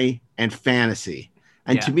Sci-Fi and Fantasy.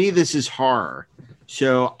 And to me, this is horror.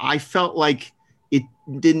 So I felt like it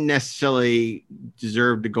didn't necessarily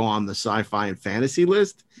deserve to go on the sci-fi and fantasy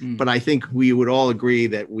list. But I think we would all agree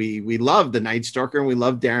that we love the Night Stalker and we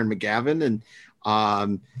love Darren McGavin. And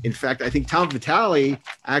in fact, I think Tom Vitale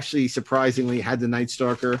actually surprisingly had the Night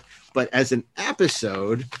Stalker, but as an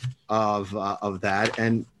episode of that.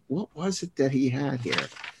 And what was it that he had here?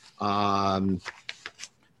 I'm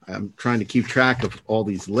trying to keep track of all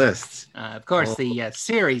these lists. Of course, the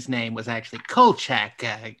series name was actually Kolchak,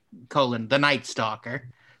 the Night Stalker.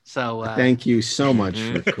 So thank you so much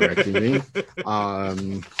for correcting me.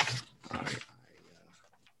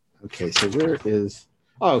 Okay, so where is?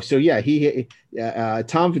 Oh, so yeah,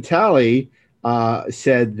 Tom Vitale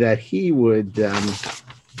said that he would.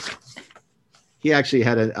 He actually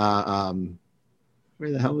had a.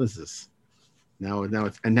 Where the hell is this? Now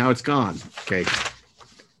it's gone. Okay.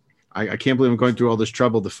 I can't believe I'm going through all this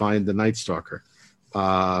trouble to find the Night Stalker.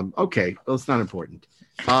 Okay, well, it's not important.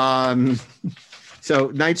 So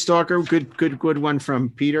Night Stalker, good one from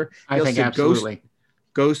Peter. I think absolutely.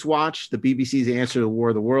 Ghostwatch, the BBC's answer to the War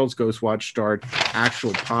of the Worlds. Ghostwatch starred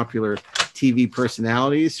actual popular TV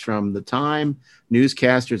personalities from the time,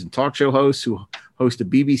 newscasters and talk show hosts who host a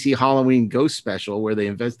BBC Halloween ghost special where they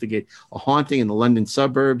investigate a haunting in the London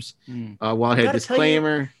suburbs. While it had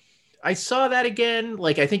disclaimer. I saw that again.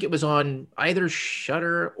 Like, I think it was on either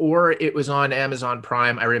Shudder or it was on Amazon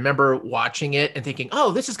Prime. I remember watching it and thinking,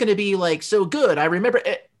 oh, this is going to be like so good. I remember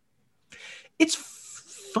it. It's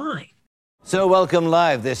fine. So welcome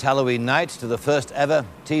live this Halloween night to the first ever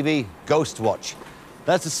TV Ghost Watch.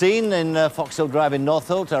 That's the scene in Foxhill Drive in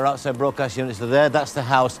Northolt. Our outside broadcast units are there. That's the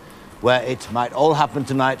house where it might all happen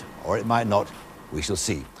tonight, or it might not. We shall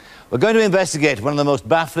see. We're going to investigate one of the most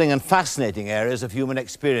baffling and fascinating areas of human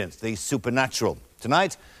experience, the supernatural.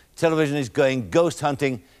 Tonight, television is going ghost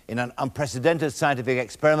hunting in an unprecedented scientific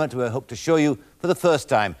experiment where I hope to show you, for the first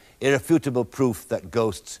time, irrefutable proof that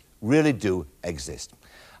ghosts really do exist.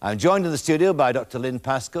 I'm joined in the studio by Dr. Lynn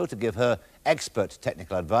Pascoe to give her expert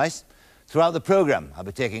technical advice. Throughout the programme, I'll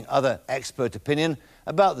be taking other expert opinion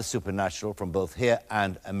about the supernatural from both here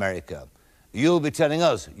and America. You'll be telling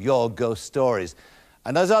us your ghost stories.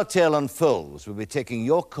 And as our tale unfolds, we'll be taking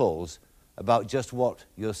your calls about just what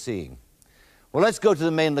you're seeing. Well, let's go to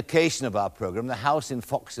the main location of our program, the house in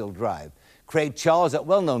Fox Hill Drive. Craig Charles, that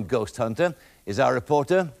well-known ghost hunter, is our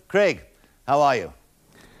reporter. Craig, how are you?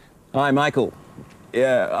 Hi, Michael.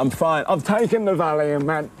 Yeah, I'm fine. I've taken the Valium,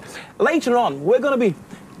 man. Later on, we're going to be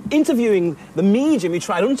interviewing the medium who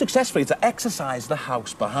tried unsuccessfully to exorcise the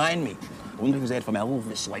house behind me. I wonder if he's heard from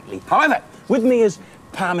Elvis lately. However, with me is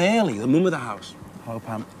Pam Early, the mum of the house. Hello,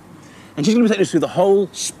 Pam. And she's going to be taking us through the whole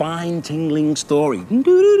spine-tingling story. And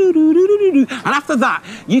after that,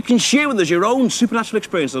 you can share with us your own supernatural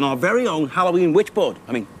experience on our very own Halloween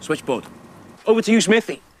switchboard. Over to you,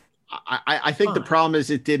 Smithy. I think the problem is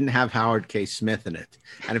it didn't have Howard K. Smith in it.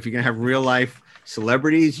 And if you're going to have real-life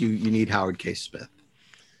celebrities, you need Howard K. Smith.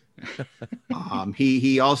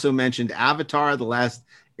 He also mentioned Avatar, The Last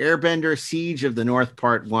Airbender, Siege of the North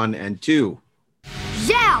Part 1 and 2.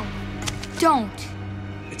 Zhao! Don't.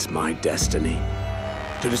 It's my destiny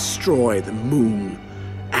to destroy the moon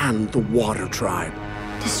and the water tribe.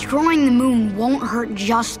 Destroying the moon won't hurt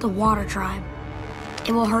just the water tribe.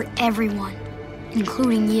 It will hurt everyone,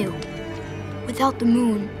 including you. Without the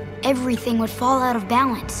moon, everything would fall out of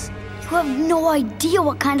balance. You have no idea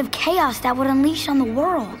what kind of chaos that would unleash on the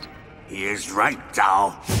world. He is right,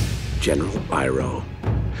 Zhao. General Iroh,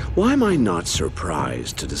 why am I not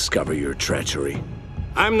surprised to discover your treachery?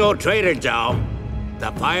 I'm no traitor, Zhao.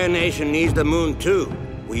 The Fire Nation needs the moon, too.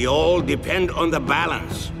 We all depend on the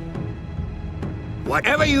balance.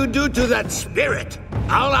 Whatever you do to that spirit,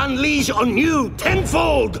 I'll unleash on you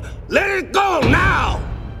tenfold. Let it go now!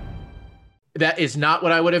 That is not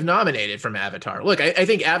what I would have nominated from Avatar. Look, I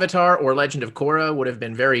think Avatar or Legend of Korra would have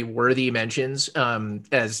been very worthy mentions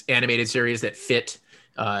as animated series that fit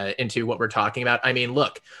into what we're talking about. I mean,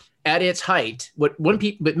 look, at its height, what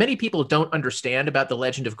many people don't understand about The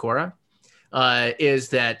Legend of Korra is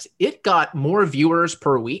that it got more viewers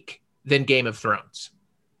per week than Game of Thrones.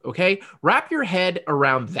 Okay, wrap your head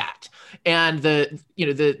around that. And the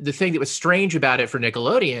thing that was strange about it for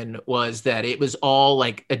Nickelodeon was that it was all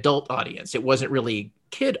like adult audience. It wasn't really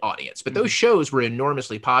kid audience, but those shows were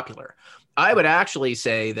enormously popular. I would actually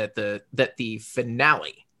say that the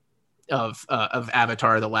finale of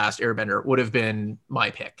Avatar: The Last Airbender would have been my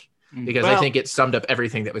pick. Because I think it summed up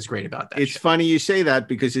everything that was great about that. It's funny you say that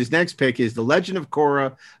because his next pick is The Legend of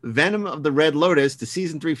Korra, Venom of the Red Lotus, the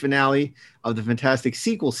season 3 finale of the fantastic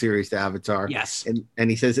sequel series to Avatar. Yes. And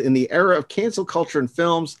he says, in the era of cancel culture and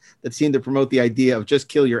films that seem to promote the idea of just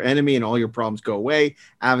kill your enemy and all your problems go away,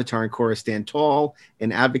 Avatar and Korra stand tall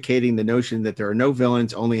in advocating the notion that there are no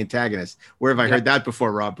villains, only antagonists. Where have I heard that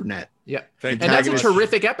before, Rob Burnett? Yeah. And that's a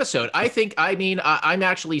terrific episode. I'm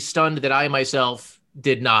actually stunned that I myself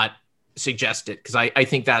did not suggest it because I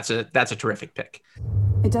think that's a terrific pick.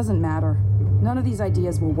 It doesn't matter. None of these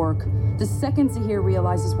ideas will work. The second Zahir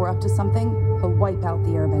realizes we're up to something, he'll wipe out the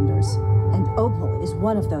Airbenders. And Opal is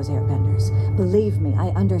one of those Airbenders. Believe me, I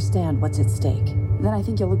understand what's at stake. Then I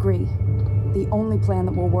think you'll agree. The only plan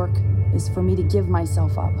that will work is for me to give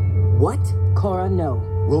myself up. What? Korra, no.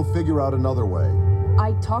 We'll figure out another way.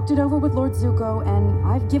 I talked it over with Lord Zuko, and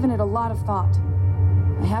I've given it a lot of thought.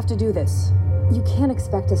 I have to do this. You can't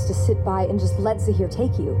expect us to sit by and just let Zahir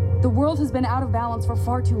take you. The world has been out of balance for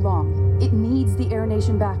far too long. It needs the Air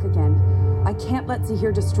Nation back again. I can't let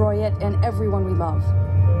Zahir destroy it and everyone we love.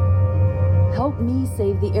 Help me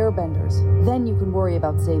save the Airbenders. Then you can worry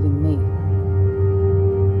about saving me.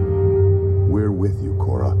 We're with you,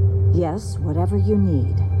 Korra. Yes, whatever you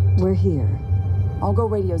need. We're here. I'll go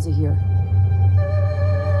radio Zahir.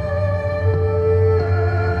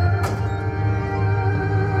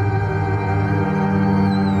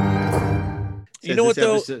 You know what,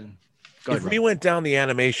 though? If we went down the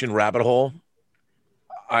animation rabbit hole,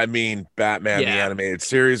 I mean, Batman, the animated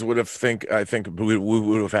series would have, I think we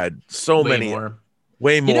would have had so many more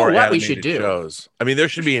animated shows. I mean, there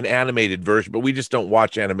should be an animated version, but we just don't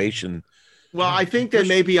watch animation. Well, I think that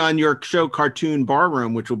maybe on your show Cartoon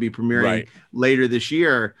Barroom, which will be premiering later this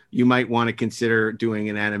year, you might want to consider doing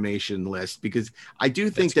an animation list, because I do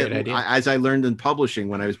think that, as I learned in publishing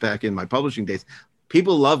when I was back in my publishing days,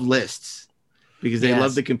 people love lists. Because they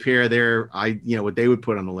love to compare what they would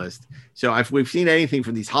put on the list. So if we've seen anything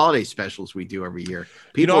from these holiday specials we do every year,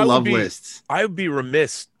 people love lists. I would be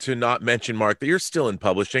remiss to not mention, Mark, that you're still in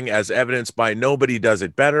publishing, as evidenced by Nobody Does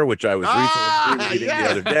It Better, which I was recently reading the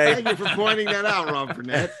other day. Thank you for pointing that out, Rob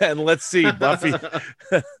Burnett. And let's see, Buffy,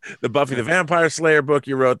 the Buffy the Vampire Slayer book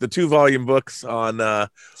you wrote, the 2-volume books on.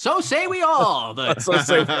 So Say We All. So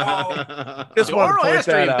Say We All. Just oral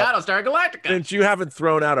history of Battlestar Galactica. Since you haven't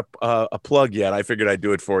thrown out a plug yet, I figured I'd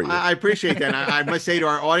do it for you. I appreciate that. I must say to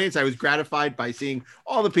our audience, I was gratified by seeing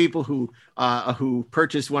all the people who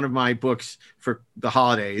purchased one of my books for the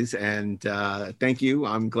holidays, and thank you.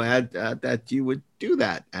 I'm glad that you would do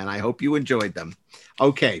that, and I hope you enjoyed them.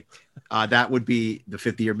 Okay, that would be the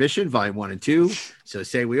 5th Year Mission, Volume 1 and 2. So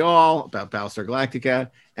Say We All, about Battlestar Galactica,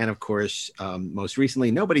 and of course, most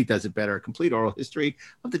recently, Nobody Does It Better, a complete oral history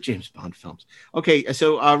of the James Bond films. Okay,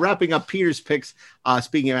 so wrapping up Peter's picks,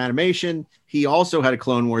 speaking of animation, he also had a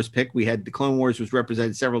Clone Wars pick. We had the Clone Wars was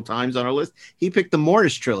represented several times on our list. He picked the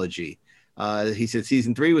Mortis trilogy. He said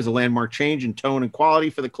season 3 was a landmark change in tone and quality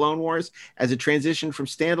for the Clone Wars as it transitioned from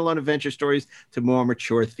standalone adventure stories to more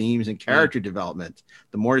mature themes and character development.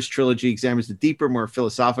 The Mortis trilogy examines the deeper, more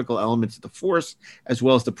philosophical elements of the Force, as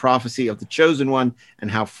well as the prophecy of the Chosen One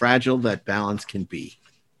and how fragile that balance can be.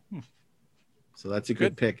 So that's a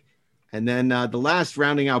good pick. And then the last,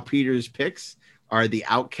 rounding out Peter's picks, are The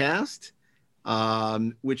Outcast,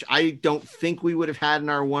 which I don't think we would have had in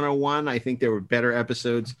our 101. I think there were better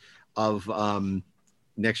episodes of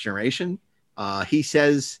Next Generation. He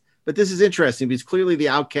says, but this is interesting because clearly The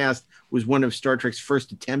Outcast was one of Star Trek's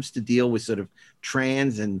first attempts to deal with sort of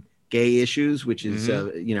trans and gay issues, which is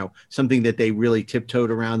something that they really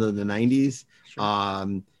tiptoed around in the 90s.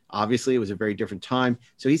 Sure. Obviously, it was a very different time.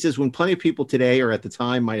 So he says, when plenty of people today or at the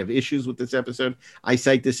time might have issues with this episode, I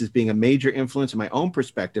cite this as being a major influence in my own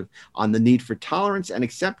perspective on the need for tolerance and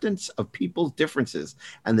acceptance of people's differences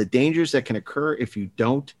and the dangers that can occur if you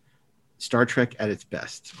don't Star Trek at its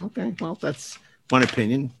best. Okay, well, that's one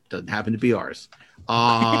opinion. Doesn't happen to be ours.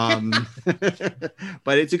 But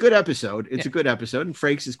it's a good episode. It's a good episode, and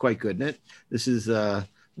Frakes is quite good in it. This is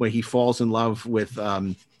where he falls in love with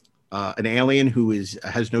an alien who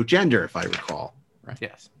has no gender, if I recall. Right.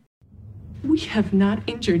 Yes. We have not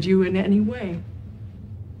injured you in any way.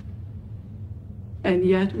 And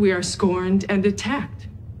yet we are scorned and attacked.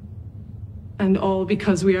 And all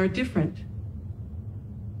because we are different.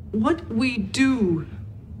 What we do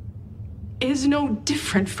is no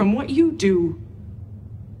different from what you do.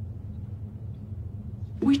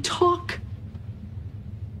 We talk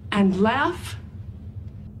and laugh.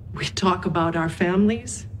 We talk about our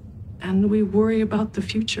families, and we worry about the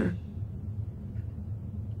future.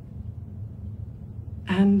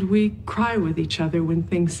 And we cry with each other when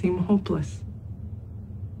things seem hopeless.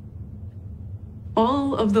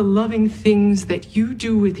 All of the loving things that you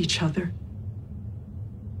do with each other,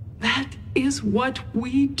 that is what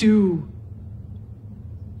we do.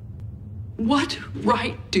 What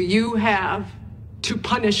right do you have to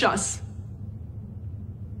punish us?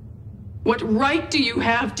 What right do you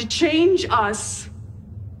have to change us?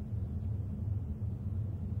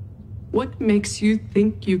 What makes you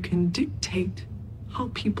think you can dictate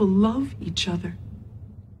how people love each other?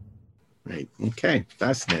 Right. Okay.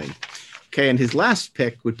 Fascinating. Okay. And his last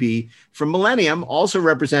pick would be from Millennium, also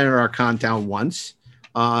represented our Contown once.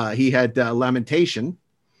 He had Lamentation.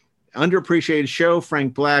 Underappreciated show.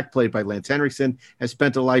 Frank Black, played by Lance Henriksen, has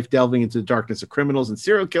spent a life delving into the darkness of criminals and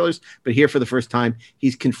serial killers, but here for the first time,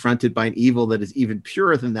 he's confronted by an evil that is even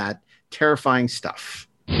purer than that, terrifying stuff.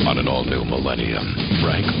 On an all-new Millennium,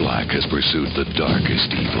 Frank Black has pursued the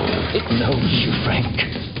darkest evil. It knows you,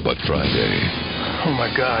 Frank. But Friday... Oh,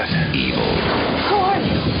 my God. Evil... Who are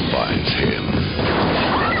you? ...finds him.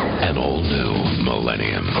 An all-new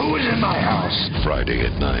Millennium. Who's in my house? Friday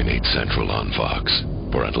at 9, 8 Central on Fox.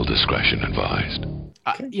 Parental discretion advised.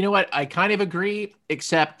 You know what? I kind of agree,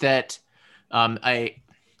 except that I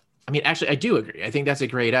mean, actually, I do agree. I think that's a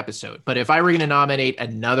great episode. But if I were going to nominate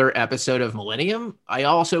another episode of Millennium, I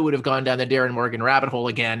also would have gone down the Darren Morgan rabbit hole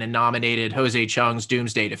again and nominated Jose Chung's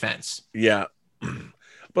Doomsday Defense. Yeah.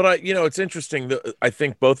 But it's interesting. I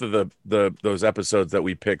think both of those episodes that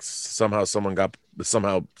we picked, somehow someone got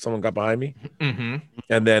behind me. Mm-hmm.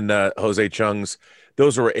 And then Jose Chung's,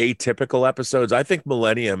 those were atypical episodes. I think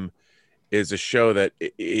Millennium is a show that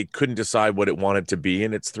it couldn't decide what it wanted to be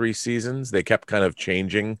in its 3 seasons. They kept kind of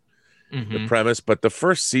changing the premise. But the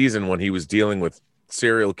first season, when he was dealing with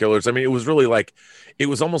serial killers, I mean, it was really like, it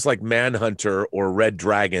was almost like Manhunter or Red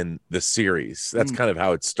Dragon, the series. That's kind of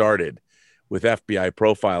how it started, with FBI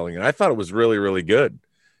profiling. And I thought it was really, really good.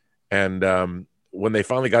 And when they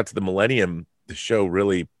finally got to the Millennium, the show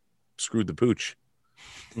really screwed the pooch.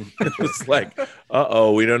 It was like,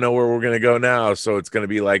 we don't know where we're going to go now. So it's going to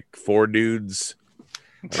be like 4 dudes.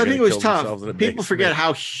 I think it was tough. People forget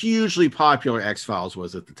how hugely popular X-Files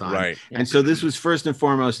was at the time. Right. And so this was first and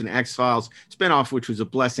foremost an X-Files spinoff, which was a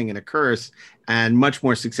blessing and a curse, and much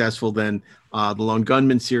more successful than the Lone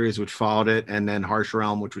Gunman series, which followed it, and then Harsh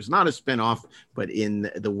Realm, which was not a spinoff, but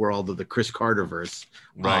in the world of the Chris Carter-verse.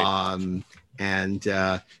 Right. And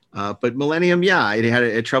but Millennium, it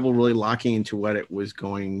had trouble really locking into what it was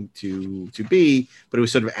going to be, but it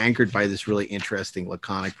was sort of anchored by this really interesting,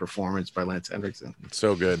 laconic performance by Lance Henriksen.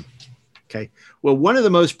 So good. Okay. Well, one of the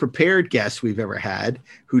most prepared guests we've ever had,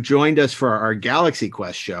 who joined us for our Galaxy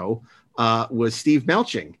Quest show, was Steve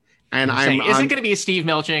Melching. And isn't going to be a Steve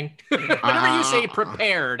Melching. Whenever you say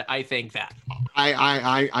prepared, I think that.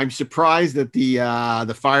 I'm surprised that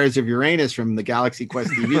the Fires of Uranus from the Galaxy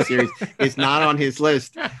Quest TV series is not on his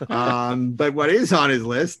list. But what is on his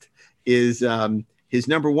list is his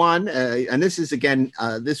number one, and this is again,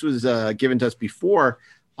 this was given to us before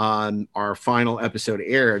our final episode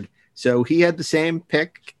aired. So he had the same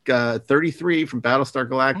pick, 33 from Battlestar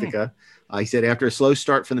Galactica. He said, after a slow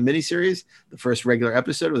start from the miniseries, the first regular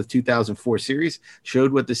episode of the 2004 series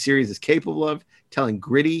showed what the series is capable of, telling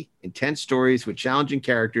gritty, intense stories with challenging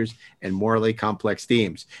characters and morally complex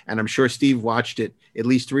themes. And I'm sure Steve watched it at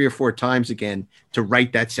least 3 or 4 times again to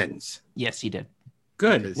write that sentence. Yes, he did.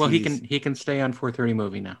 Good. Well, he can stay on 430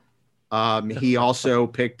 movie now. He also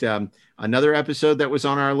picked another episode that was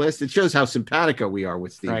on our list. It shows how simpatico we are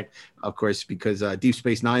with Steve, right. Of course, because Deep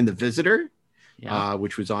Space Nine, The Visitor,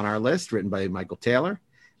 which was on our list, written by Michael Taylor.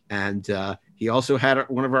 And he also had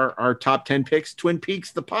one of our top 10 picks, Twin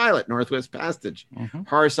Peaks, the pilot, Northwest Passage.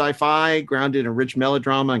 Horror sci-fi, grounded in rich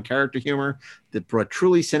melodrama and character humor that brought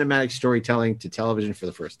truly cinematic storytelling to television for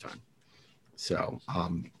the first time. So,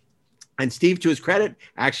 and Steve, to his credit,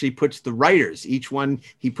 actually puts the writers, each one,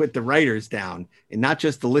 he put the writers down, and not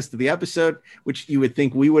just the list of the episode, which you would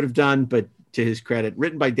think we would have done, but to his credit,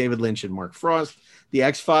 written by David Lynch and Mark Frost. The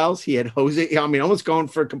X-Files, he had Jose, almost going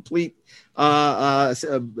for a complete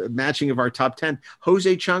matching of our top 10.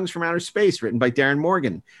 Jose Chung's From Outer Space, written by Darren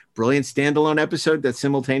Morgan. Brilliant standalone episode that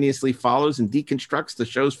simultaneously follows and deconstructs the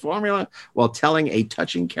show's formula while telling a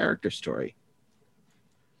touching character story.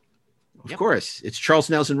 Of course, it's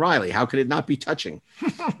Charles Nelson Riley. How could it not be touching?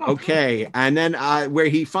 Okay, and then where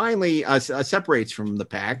he finally separates from the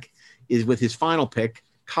pack is with his final pick,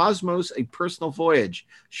 Cosmos, A Personal Voyage,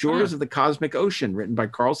 Shores of the Cosmic Ocean, written by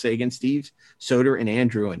Carl Sagan, Steve Soder, and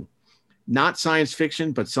Andrew. And not science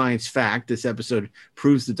fiction, but science fact. This episode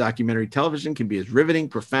proves that documentary television can be as riveting,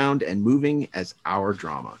 profound, and moving as our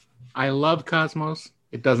drama. I love Cosmos.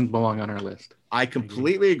 It doesn't belong on our list. I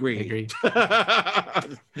completely agree.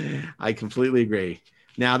 I completely agree.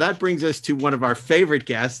 Now, that brings us to one of our favorite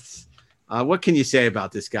guests. What can you say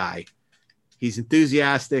about this guy? He's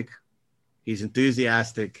enthusiastic.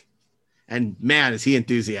 And man, is he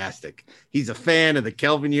enthusiastic. He's a fan of the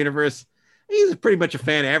Kelvin universe. He's pretty much a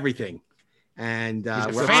fan of everything. And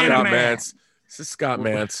we're Scott Mantz. This is Scott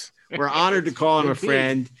Mantz. We're honored to call him a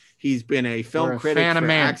friend. He's been a film critic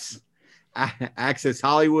for Access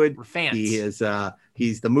Hollywood. We're fans. He is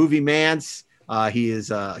he's the movie Mantz. He is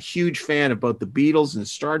a huge fan of both the Beatles and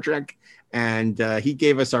Star Trek. And he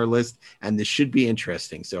gave us our list, and this should be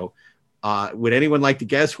interesting. So would anyone like to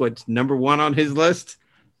guess what's number one on his list?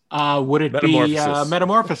 Would it be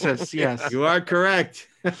Metamorphosis? Yes. You are correct.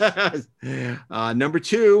 Number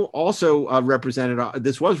two, also represented,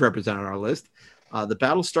 this was represented on our list, the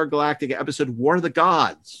Battlestar Galactica episode War of the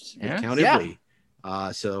Gods. Accountably.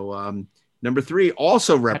 So number three,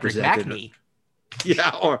 also represented.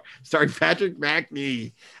 Or starring Patrick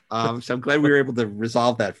Macnee. So I'm glad we were able to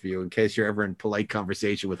resolve that for you in case you're ever in polite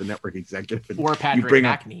conversation with a network executive. Or Patrick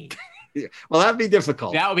Macnee. Well, that'd be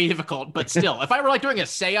difficult. That would be difficult, but still, if I were like doing a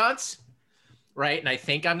seance, right, and I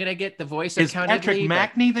think I'm gonna get the voice of Patrick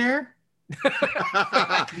Macnee there?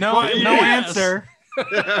 No answer.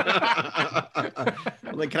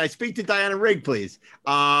 Like, can I speak to Diana Rigg, please?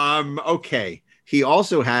 Okay. He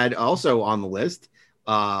also had on the list,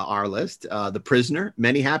 our list, The Prisoner,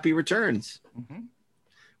 Many Happy Returns,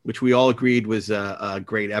 which we all agreed was a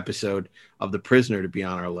great episode of The Prisoner to be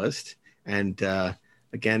on our list, and.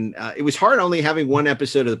 Again, it was hard only having one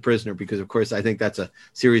episode of The Prisoner because, of course, I think that's a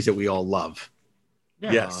series that we all love.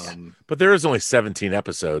 Yes, but there is only 17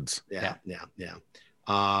 episodes. Yeah.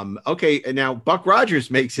 Okay, and now Buck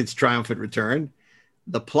Rogers makes its triumphant return.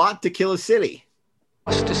 The Plot to Kill a City.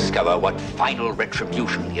 Must discover what final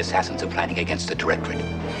retribution the assassins are planning against the Directorate.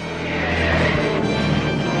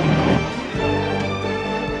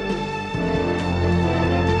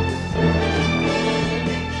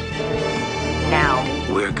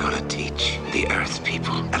 We're gonna teach the Earth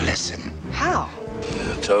people a lesson. How?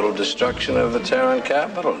 The total destruction of the Terran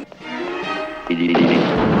capital.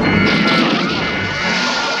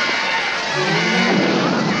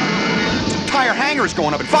 Entire hangar's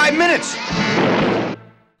going up in 5 minutes.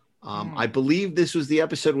 I believe this was the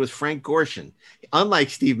episode with Frank Gorshin. Unlike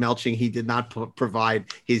Steve Melching, he did not provide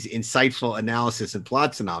his insightful analysis and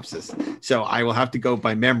plot synopsis. So I will have to go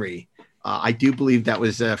by memory. I do believe that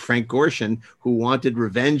was Frank Gorshin who wanted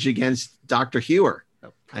revenge against Dr. Hewer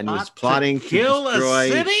and was plotting to kill destroy...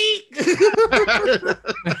 a city.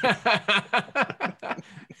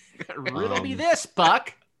 Riddle me this,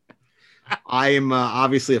 Buck. I am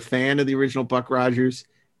obviously a fan of the original Buck Rogers.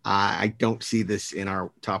 I don't see this in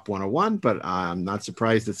our top 101, but I'm not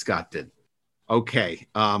surprised that Scott did. Okay.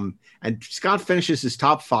 And Scott finishes his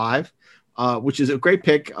top 5, which is a great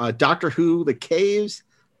pick. Doctor Who, The Caves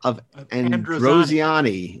of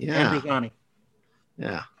Androzani. Yeah. Androzani.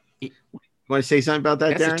 Yeah. You want to say something about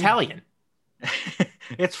that, That's Darren? Italian.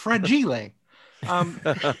 It's fragile.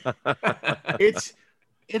 It's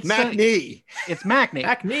Macnee. It's Macnee.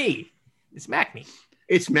 Macnee. It's Macnee.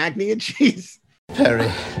 It's Macnee and cheese. Perry,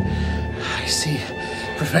 I see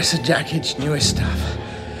Professor Jackage newest stuff.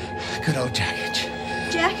 Good old Jackage.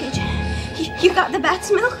 Jackage? You got the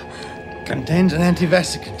bat's milk? Contains an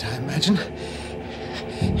antivesicant, I imagine.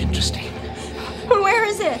 Interesting. Where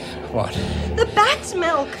is it? What? The bat's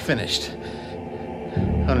milk. Finished.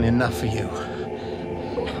 Only enough for you.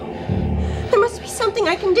 There must be something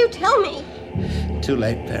I can do. Tell me. Too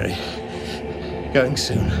late, Perry. Going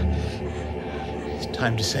soon. It's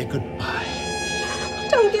time to say goodbye.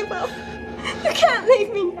 Don't give up. You can't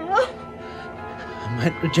leave me now. I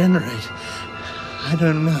might regenerate. I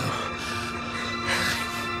don't know.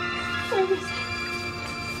 Where is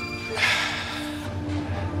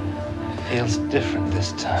it? Feels different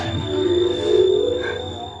this time.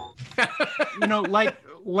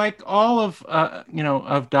 Like all of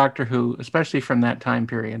of Doctor Who, especially from that time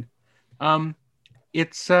period,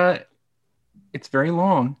 it's very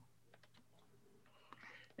long,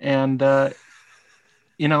 and the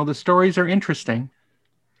stories are interesting,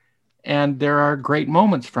 and there are great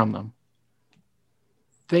moments from them.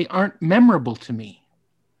 They aren't memorable to me.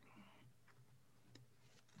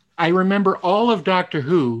 I remember all of Doctor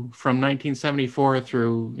Who from 1974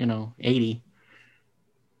 through 80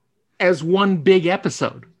 as one big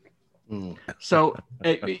episode. So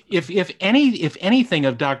if anything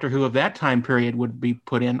of Doctor Who of that time period would be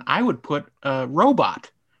put in, I would put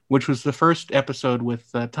Robot, which was the first episode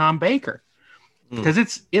with Tom Baker, because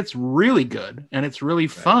it's really good and it's really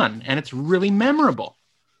fun and it's really memorable.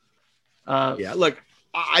 Look,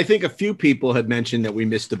 I think a few people had mentioned that we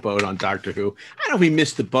missed the boat on Doctor Who. I don't know if we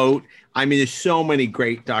missed the boat. I mean, there's so many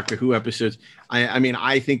great Doctor Who episodes. I mean,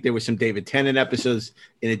 I think there were some David Tennant episodes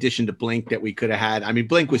in addition to Blink that we could have had. I mean,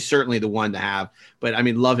 Blink was certainly the one to have, but I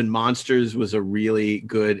mean, Love and Monsters was a really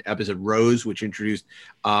good episode. Rose, which introduced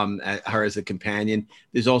her as a companion.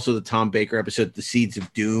 There's also the Tom Baker episode, The Seeds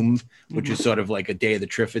of Doom, which was sort of like a Day of the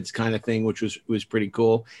Triffids kind of thing, which was pretty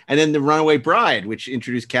cool. And then The Runaway Bride, which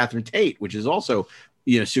introduced Catherine Tate, which is also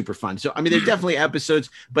super fun. So, I mean, there are definitely episodes,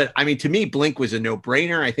 but I mean, to me, Blink was a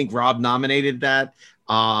no-brainer. I think Rob nominated that.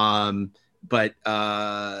 But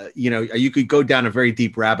you could go down a very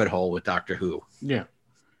deep rabbit hole with Doctor Who. Yeah.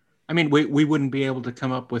 I mean, we wouldn't be able to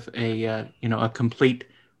come up with a complete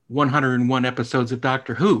 101 episodes of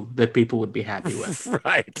Doctor Who that people would be happy with.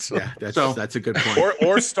 Right. Yeah, that's a good point.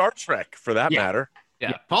 or Star Trek, for that matter.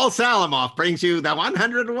 Yeah. Paul Salamoff brings you the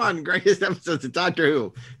 101 greatest episodes of Doctor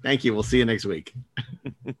Who. Thank you. We'll see you next week.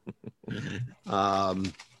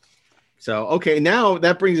 Okay, now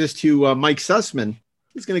that brings us to Mike Sussman.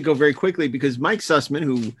 He's going to go very quickly because Mike Sussman,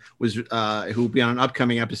 who will be on an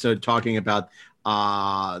upcoming episode talking about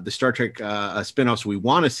the Star Trek spinoffs we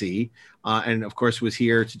want to see, and of course was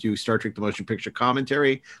here to do Star Trek: The Motion Picture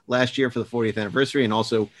commentary last year for the 40th anniversary, and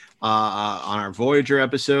also on our Voyager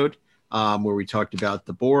episode. Where we talked about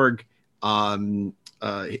the Borg.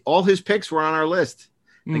 All his picks were on our list.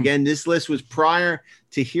 Again, this list was prior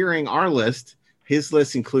to hearing our list. His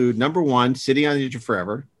lists include number 1, City on the Edge of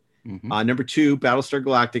Forever. Number 2, Battlestar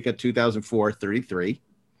Galactica 2004, 33.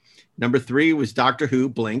 Number 3 was Doctor Who,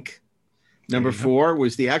 Blink. Number 4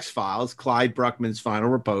 was The X-Files, Clyde Bruckman's Final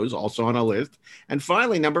Repose, also on our list. And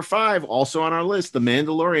finally, number 5, also on our list, The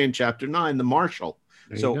Mandalorian, Chapter 9, The Marshal.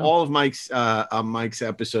 So all of Mike's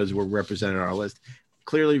episodes were represented on our list.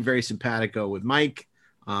 Clearly very simpatico with Mike,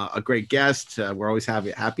 a great guest. We're always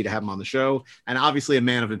happy to have him on the show, and obviously a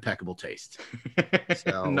man of impeccable taste.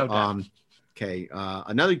 So, no doubt.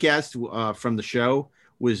 Another guest from the show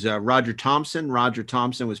was Roger Thompson. Roger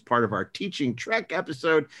Thompson was part of our Teaching Trek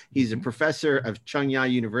episode. He's a professor of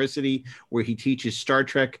Chunghwa University, where he teaches Star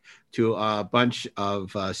Trek to a bunch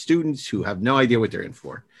of students who have no idea what they're in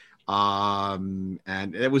for. And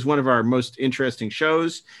it was one of our most interesting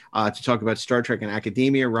shows to talk about Star Trek and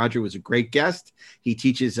academia. Roger was a great guest. He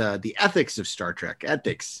teaches the ethics of Star Trek,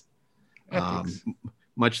 ethics.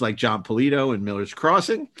 Much like John Polito and Miller's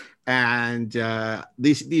Crossing. And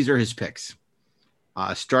these are his picks.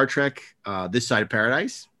 Star Trek, This Side of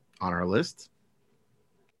Paradise, on our list.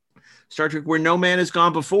 Star Trek, Where No Man Has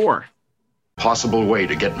Gone Before. Possible way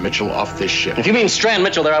to get Mitchell off this ship. If you mean strand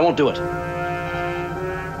Mitchell there, I won't do it.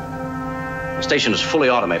 The station is fully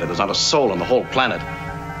automated. There's not a soul on the whole planet.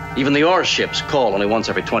 Even the ore ships call only once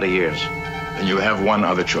every 20 years. Then you have one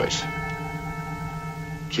other choice.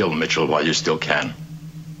 Kill Mitchell while you still can.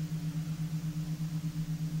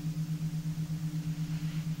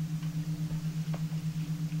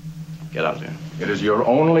 Get out there. It is your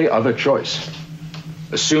only other choice.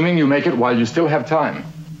 Assuming you make it while you still have time.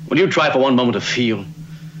 Will you try for one moment to feel?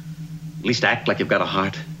 At least act like you've got a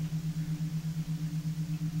heart.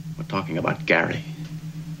 We're talking about Gary.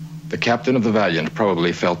 The captain of the Valiant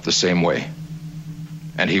probably felt the same way.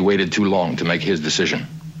 And he waited too long to make his decision.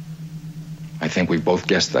 I think we've both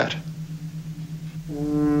guessed that.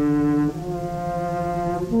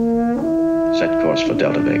 Set course for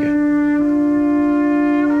Delta Vega.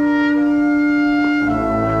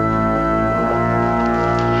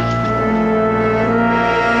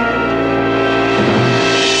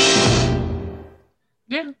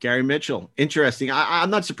 Gary Mitchell. Interesting. I'm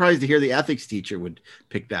not surprised to hear the ethics teacher would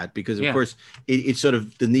pick that because, of course, it's sort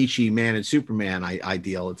of the Nietzsche man and Superman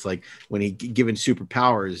ideal. It's like when he given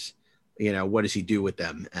superpowers, what does he do with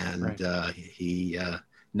them? And he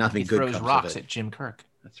nothing good comes of it. He throws rocks at Jim Kirk.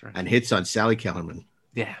 That's right. And hits on Sally Kellerman.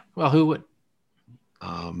 Yeah. Well, who would?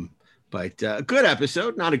 But a good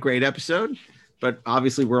episode. Not a great episode, but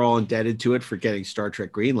obviously we're all indebted to it for getting Star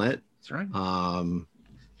Trek greenlit. That's right.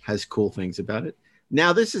 Has cool things about it.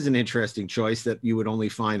 Now, this is an interesting choice that you would only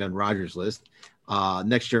find on Roger's list.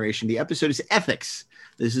 Next Generation. The episode is Ethics.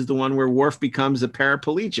 This is the one where Worf becomes a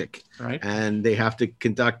paraplegic. Right. And they have to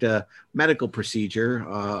conduct a medical procedure,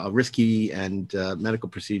 a risky and medical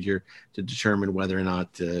procedure to determine whether or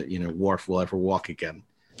not, Worf will ever walk again.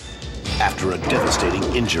 After a devastating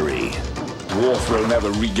injury, Worf will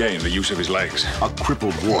never regain the use of his legs. a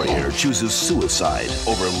crippled warrior chooses suicide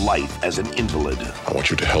over life as an invalid. I want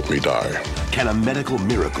you to help me die. Can a medical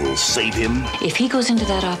miracle save him? If he goes into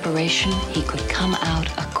that operation, he could come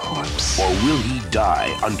out a corpse. Or will he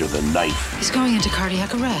die under the knife? He's going into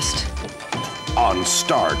cardiac arrest. On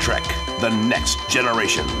Star Trek, The Next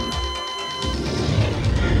Generation.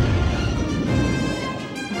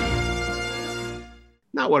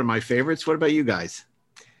 Not one of my favorites. What about you guys?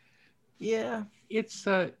 Yeah, it's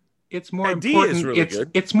more ID important. is really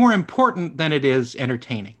good. It's more important than it is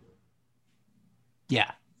entertaining.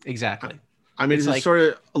 Yeah, exactly. I mean, It's is it like- sort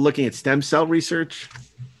of looking at stem cell research?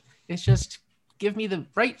 It's just give me the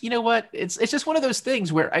right. You know what? It's just one of those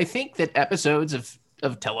things where I think that episodes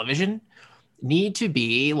of television need to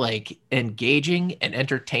be like engaging and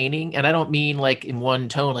entertaining. And I don't mean like in one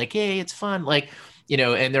tone, like, hey, it's fun, like,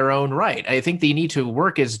 in their own right. I think they need to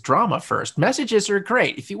work as drama first. Messages are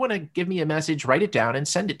great. If you want to give me a message, write it down and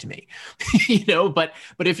send it to me, but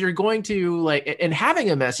if you're going to and having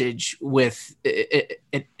a message with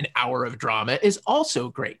an hour of drama is also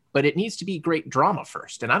great, but it needs to be great drama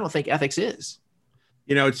first. And I don't think ethics is.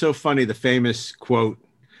 It's so funny. The famous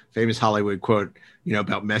Hollywood quote,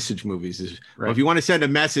 about message movies is, well, if you want to send a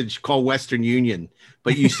message, call Western Union.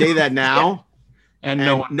 But you say that now, and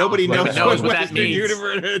nobody knows what that Western means.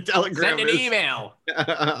 Union telegram Send an is. email.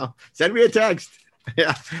 Send me a text.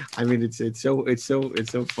 Yeah, I mean it's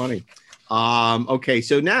so funny. Okay,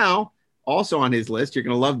 so now also on his list, you're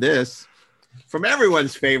gonna love this, from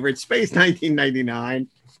everyone's favorite, Space 1999,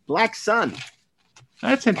 Black Sun.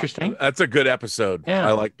 That's interesting. That's a good episode. Yeah.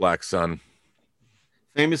 I like Black Sun.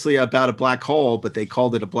 Famously about a black hole, but they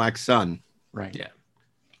called it a black sun. Right. Yeah.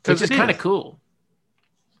 Because it's kind of cool.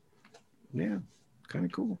 Yeah, kind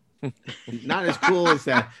of cool. Not as cool as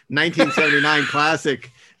that 1979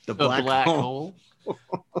 classic, The Black Hole.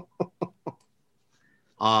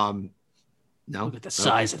 No. Look at the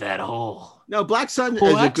size of that hole. No, Black Sun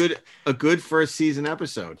What? is a good first season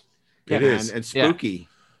episode. It is. And spooky.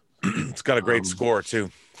 It's got a great score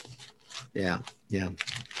too. Yeah.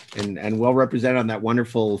 And well represented on that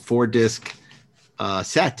wonderful 4-disc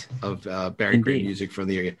set of Barry Crane music from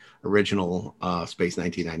the original Space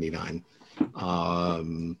 1999.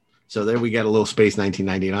 So there we get a little Space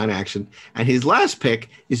 1999 action. And his last pick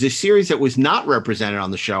is a series that was not represented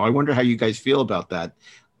on the show. I wonder how you guys feel about that.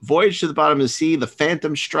 Voyage to the Bottom of the Sea, The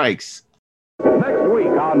Phantom Strikes. Next week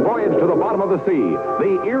on Voyage to the Bottom of the Sea,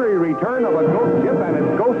 the eerie return of a ghost ship and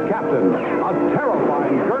its ghost captain. Captain, a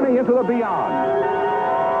terrifying journey into the beyond.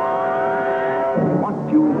 I want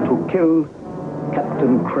you to kill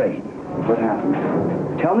Captain Crane. What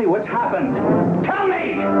happened? Tell me what's happened. Tell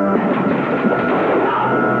me!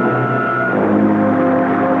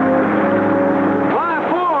 Fly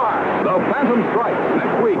 4! The Phantom Strike,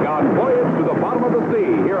 next week on Voyage to the Bottom of the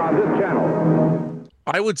Sea, here on this channel.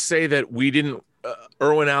 I would say that we didn't,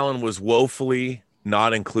 Irwin Allen was woefully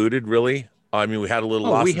not included, really. I mean, we had a little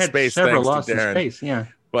Lost in Space. Several thanks Lost to Darren. in Space, yeah.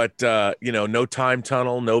 But, no Time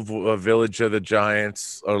Tunnel, no Village of the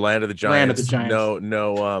Giants, or Land of the Giants. Land of the Giants.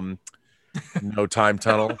 No Time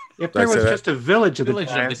Tunnel. If there was just a Village of the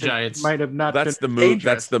Giants, it might have not that's been the movie.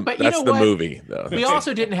 dangerous. That's the movie, though. We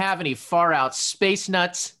also didn't have any far out space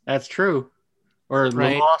nuts. That's true. Or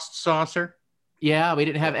Right. the Lost Saucer. Yeah, we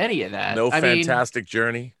didn't have any of that. No I mean, Fantastic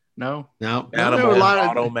Journey. No. There Animal, were a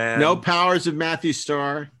lot of Automan. no powers of Matthew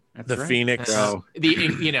Starr. The Phoenix. So,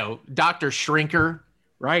 Dr. Shrinker.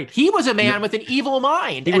 Right. He was a man with an evil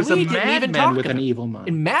mind. He and was we a didn't even madman talk with about an it. evil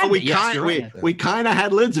mind. Madman, we kind of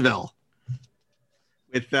had Lidsville.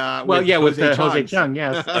 With Jose Chung,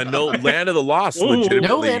 yes. No Land of the Lost. No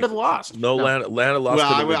Legitimately. Land of the Lost. No Land of the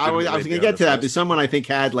Lost. Well, I was going to get to that, but someone I think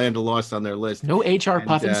had Land of Lost on their list. No H.R.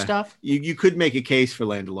 Puffin stuff. You could make a case for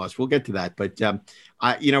Land of Lost. We'll get to that, but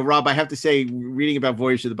Rob, I have to say, reading about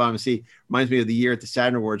Voyage to the Bottom of the Sea reminds me of the year at the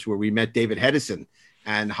Saturn Awards where we met David Hedison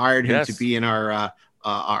and hired him to be in our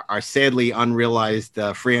sadly unrealized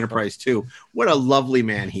Free Enterprise 2. What a lovely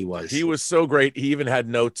man he was. He was so great. He even had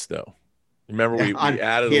notes, though. Remember, we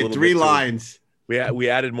added he a had little 3 bit lines. We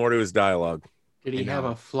added more to his dialogue. Did he have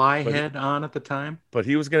a fly head on at the time? But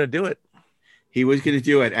he was going to do it. He was going to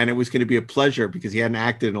do it, and it was going to be a pleasure because he hadn't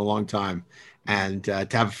acted in a long time. And to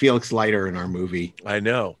have Felix Leiter in our movie, I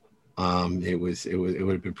know, it would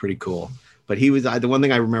have been pretty cool. But he was the one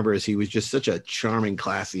thing I remember is he was just such a charming,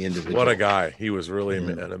 classy individual. What a guy! He was really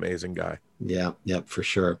an amazing guy. Yeah, for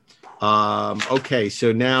sure. Okay,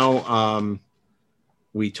 so now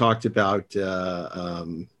we talked about.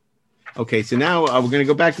 Okay, so now we're going to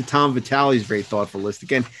go back to Tom Vitale's very thoughtful list.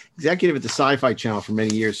 Again, executive at the Sci-Fi Channel for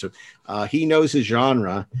many years. So he knows his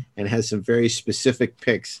genre and has some very specific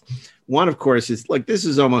picks. One, of course, is this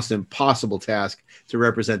is almost an impossible task to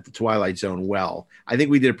represent the Twilight Zone well. I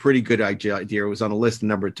think we did a pretty good idea. It was on a list a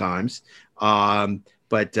number of times.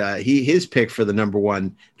 But his pick for the number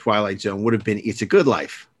 1 Twilight Zone would have been It's a Good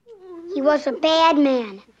Life. He was a bad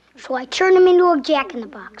man, so I turned him into a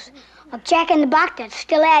Jack-in-the-Box. A Jack-in-the-Box that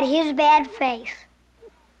still had his bad face.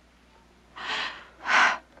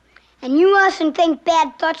 And you mustn't think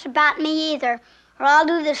bad thoughts about me either, or I'll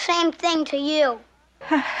do the same thing to you.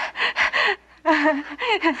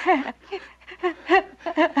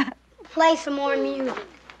 Play some more music.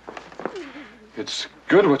 It's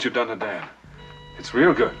good what you've done to Dan. It's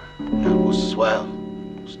real good. It was swell.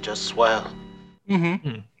 It was just swell.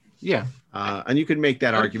 Mm-hmm. Yeah. And you could make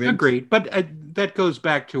that argument. Agreed. But that goes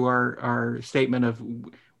back to our statement of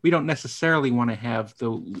we don't necessarily want to have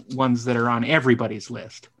the ones that are on everybody's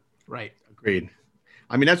list. Right. Agreed.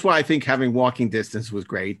 I mean, that's why I think having Walking Distance was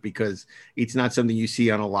great because it's not something you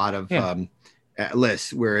see on a lot of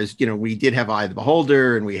lists. Whereas, we did have Eye of the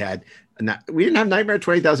Beholder and we didn't have Nightmare at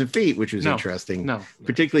 20,000 Feet, which was interesting. No.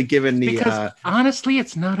 Particularly given the... Because honestly,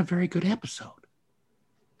 it's not a very good episode.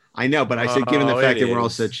 I know, but I said given the fact that we're all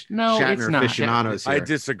such Shatner aficionados here. I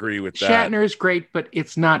disagree with that. Shatner is great, but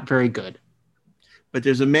it's not very good. But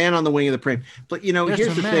there's a man on the wing of the plane. But,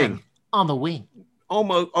 here's the thing. On the wing.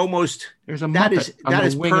 Almost there's a that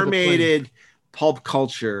is permeated pulp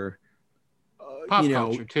culture. Pop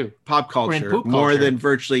culture, too. Pop culture, more than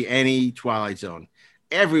virtually any Twilight Zone.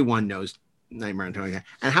 Everyone knows Nightmare on Twilight.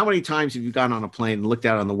 And how many times have you gone on a plane and looked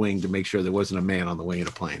out on the wing to make sure there wasn't a man on the wing of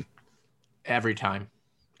the plane? Every time.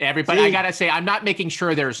 Everybody, I gotta say, I'm not making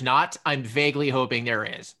sure there's not. I'm vaguely hoping there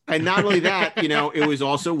is. And not only that, it was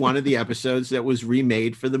also one of the episodes that was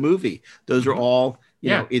remade for the movie. Those are all,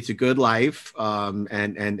 It's a Good Life, and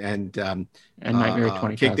Nightmare at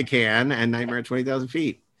 20,000. Kick the Can, and Nightmare at 20,000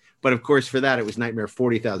 Feet. But of course, for that, it was Nightmare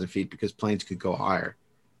 40,000 Feet because planes could go higher.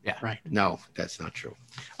 Yeah, right. No, that's not true.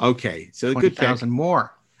 Okay, so 20,000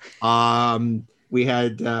 more. We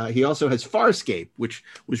had. He also has Farscape, which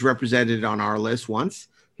was represented on our list once.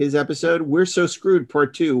 His episode, We're So Screwed,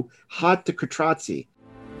 Part 2, Hot to Katratzi.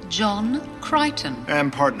 John Crichton.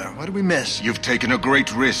 And partner, what did we miss? You've taken a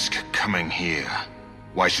great risk coming here.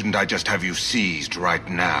 Why shouldn't I just have you seized right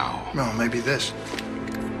now? Well, maybe this.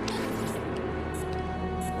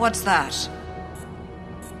 What's that?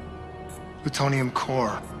 Plutonium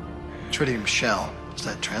core. Tritium shell. Does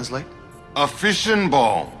that translate? A fishing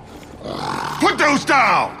ball. Put those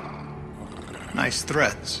down! Nice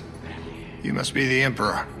threads. You must be the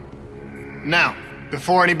Emperor. Now,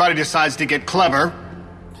 before anybody decides to get clever,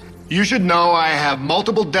 you should know I have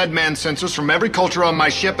multiple dead man sensors from every culture on my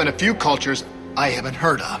ship and a few cultures I haven't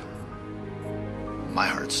heard of. My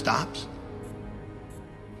heart stops.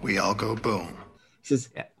 We all go boom. He says,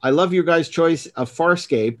 I love your guys' choice of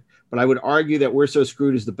Farscape, but I would argue that We're So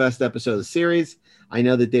Screwed is the best episode of the series. I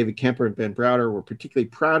know that David Kemper and Ben Browder were particularly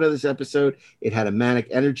proud of this episode. It had a manic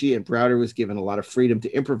energy, and Browder was given a lot of freedom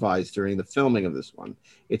to improvise during the filming of this one.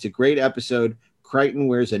 It's a great episode. Crichton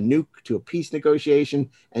wears a nuke to a peace negotiation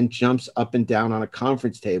and jumps up and down on a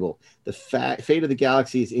conference table. The fate of the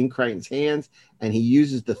galaxy is in Crichton's hands, and he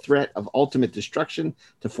uses the threat of ultimate destruction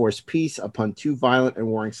to force peace upon two violent and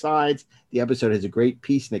warring sides. The episode has a great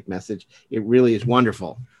peacenik message. It really is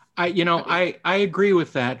wonderful. I agree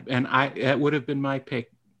with that, and that would have been my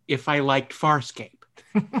pick if I liked Farscape.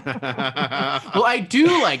 Well, I do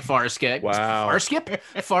like Farscape. Wow.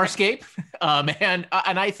 Farscape. And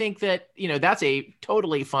I think that, that's a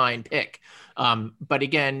totally fine pick. But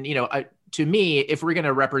again, to me, if we're going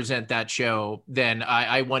to represent that show, then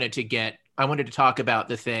I wanted to talk about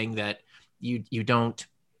the thing that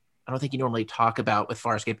I don't think you normally talk about with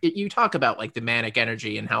Farscape. You talk about like the manic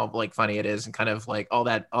energy and how like funny it is and kind of like all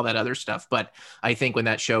that other stuff. But I think when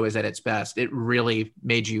that show is at its best, it really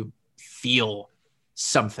made you feel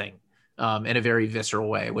something in a very visceral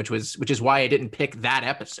way, which is why I didn't pick that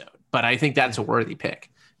episode. But I think that's a worthy pick.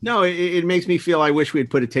 No, it makes me feel I wish we had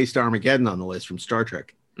put A Taste of Armageddon on the list from Star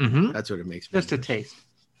Trek. Mm-hmm. That's what it makes me. Just a taste.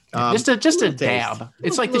 Just a dab.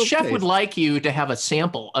 It's like the chef would like you to have a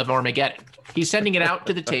sample of Armageddon. He's sending it out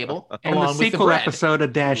to the table and along the sequel with the bread. episode, A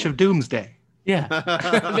Dash of Doomsday. Yeah,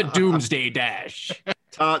 the Doomsday Dash.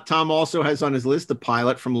 Tom also has on his list the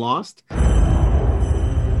pilot from Lost.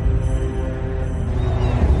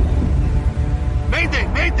 Mayday!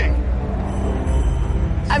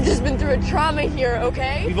 I've just been through a trauma here,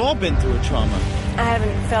 okay? We've all been through a trauma. I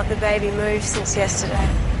haven't felt the baby move since yesterday.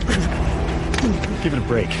 Give it a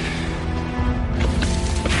break.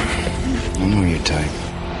 I know your type.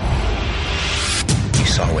 You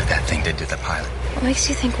saw what that thing did to the pilot. What makes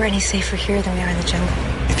you think we're any safer here than we are in the jungle?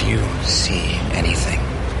 If you see anything,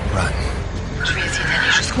 run.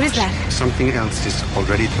 What is that? Something else is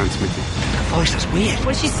already transmitted. Her voice is weird.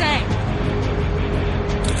 What's she saying?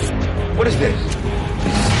 What is this?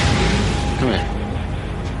 Come here.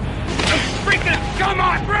 Freaking! Come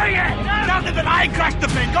on, bring it! Nothing that I crushed the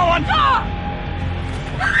thing. Go on.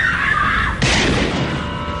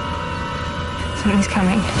 Something's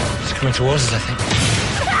coming. It's coming towards us, I think.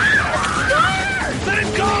 Let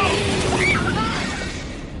it go!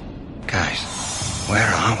 Guys, where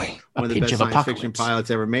are we? One of the best science fiction pilots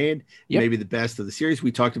ever made. Yep. Maybe the best of the series. We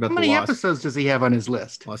talked about How many episodes does he have on his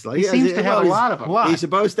list? He seems to have a lot of them. He's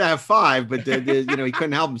supposed to have 5, but he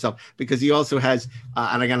couldn't help himself because he also has.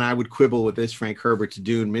 And again, I would quibble with this Frank Herbert's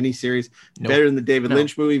Dune miniseries. Better than the David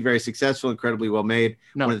Lynch movie. Very successful, incredibly well made.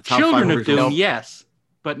 No, one of the top Children 5 of Dune, yes,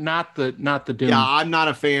 but not the Dune. Yeah, I'm not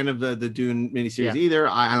a fan of the Dune miniseries either.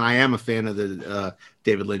 And I am a fan of the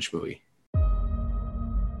David Lynch movie.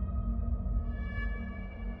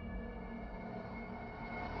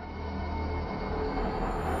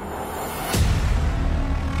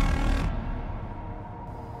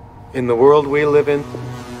 In the world we live in,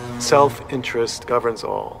 self-interest governs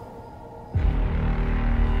all.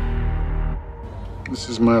 This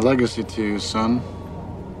is my legacy to you, son.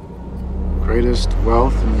 Greatest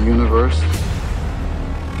wealth in the universe.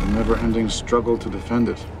 The never-ending struggle to defend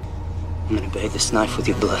it. I'm gonna bathe this knife with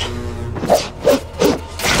your blood.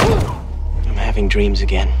 I'm having dreams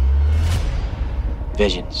again.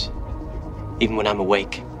 Visions. Even when I'm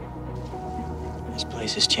awake. This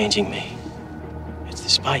place is changing me. It's the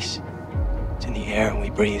spice. It's in the air we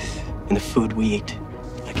breathe, in the food we eat.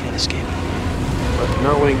 I can't escape it. But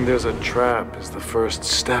knowing there's a trap is the first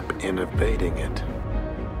step in evading it.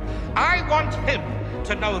 I want him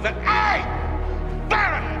to know that I,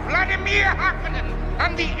 Baron Vladimir Harkonnen,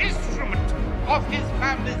 am the instrument of his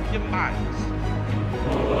family's demise.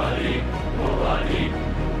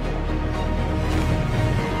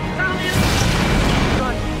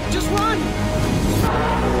 Run! Just run!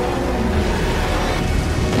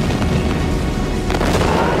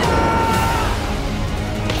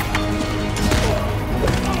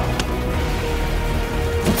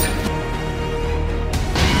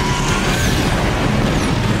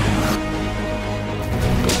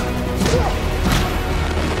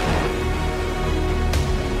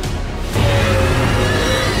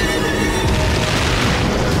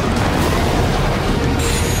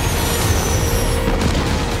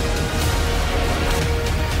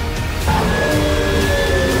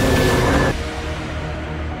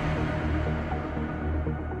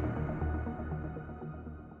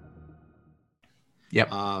 Yep.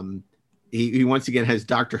 He once again has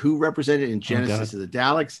Doctor Who represented in Genesis of the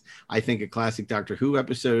Daleks. I think a classic Doctor Who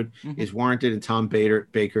episode is warranted, and Tom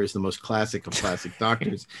Baker is the most classic of classic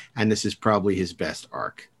doctors, and this is probably his best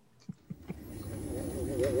arc.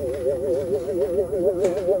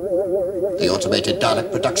 The automated Dalek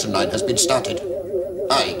production line has been started.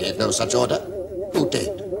 I gave no such order. Who did?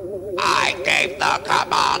 I gave the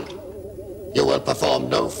command. You will perform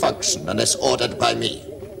no function unless ordered by me.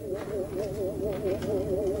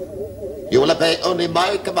 You will obey only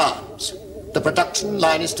my commands. The production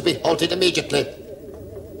line is to be halted immediately.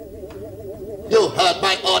 You heard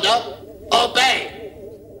my order. Obey!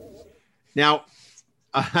 Now,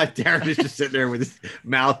 Darren is just sitting there with his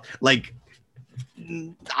mouth like,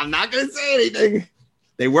 I'm not going to say anything.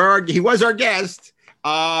 He was our guest.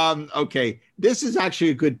 Okay, this is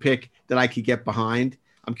actually a good pick that I could get behind.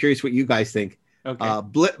 I'm curious what you guys think. Okay.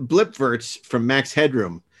 Blipverts from Max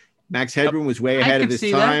Headroom. Max Headroom was way ahead of his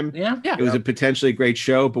time. Yeah. It was a potentially great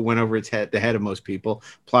show, but went over the head of most people.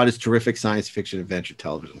 Plot is terrific science fiction adventure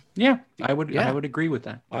television. Yeah, I would agree with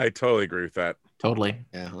that. I totally agree with that. Totally.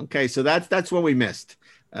 Yeah. Okay. So that's what we missed.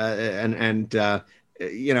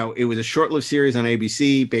 You know, it was a short-lived series on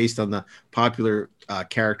ABC based on the popular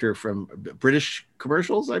character from British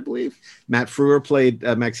commercials, I believe. Matt Frewer played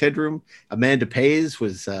Max Headroom. Amanda Pays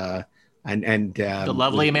was the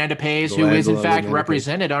lovely Amanda Pays, who is in fact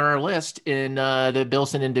represented on our list in the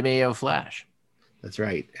Bilson and DeMeo Flash. That's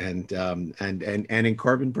right, and in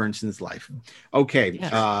Corbin Burnson's life. Okay,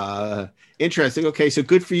 yes. Interesting. Okay, so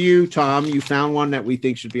good for you, Tom. You found one that we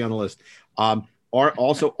think should be on the list.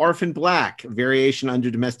 Also, Orphan Black, Variation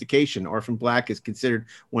Under Domestication. Orphan Black is considered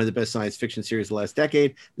one of the best science fiction series of the last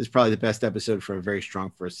decade. This is probably the best episode for a very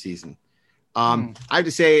strong first season. I have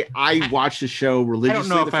to say, I watched the show religiously. I don't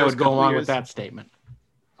know if I would go along with that statement.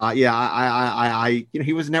 I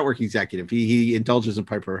he was a network executive. He indulges in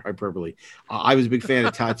hyperbole. I was a big fan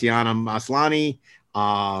of Tatiana Maslany.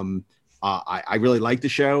 I really liked the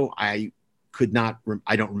show. I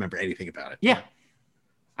don't remember anything about it. Yeah.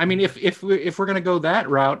 I mean, if we're going to go that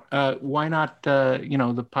route, why not,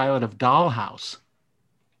 the pilot of Dollhouse?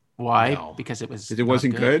 Why? No. Because it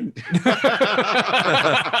wasn't good.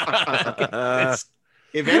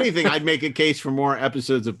 If anything, I'd make a case for more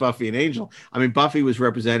episodes of Buffy and Angel. I mean, Buffy was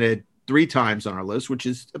represented 3 times on our list, which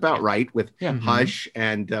is about right, with Hush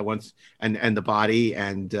and The Body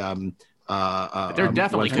and there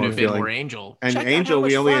definitely could have been more Angel. And check Angel,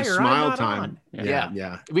 we only had Smile Time.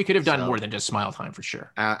 Yeah. We could have done more than just Smile Time for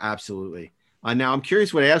sure. Absolutely. Now I'm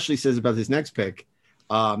curious what Ashley says about this next pick.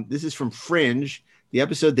 This is from Fringe. The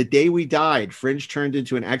episode The Day We Died. Fringe turned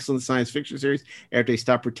into an excellent science fiction series after they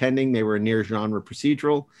stopped pretending they were a near genre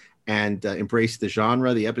procedural and embraced the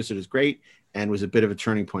genre. The episode is great and was a bit of a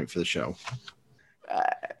turning point for the show.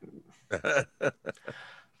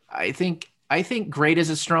 I think great is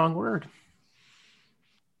a strong word.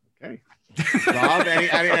 Okay. Rob,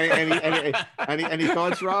 any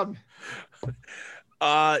thoughts, Rob?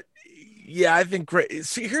 Yeah, I think great.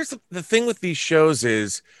 See, here's the thing with these shows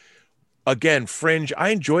is, again, Fringe. I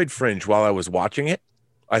enjoyed Fringe while I was watching it.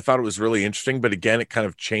 I thought it was really interesting, but again, it kind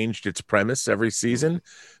of changed its premise every season.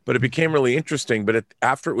 But it became really interesting. But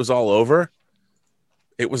after it was all over,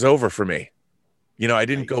 it was over for me. You know, I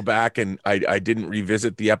didn't go back and I didn't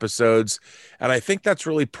revisit the episodes. And I think that's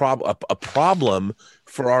really a problem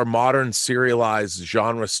for our modern serialized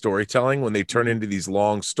genre storytelling when they turn into these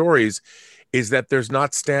long stories, is that there's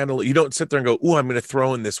not standalone. You don't sit there and go, "Ooh, I'm going to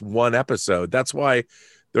throw in this one episode." That's why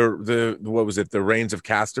the what was it? The Reigns of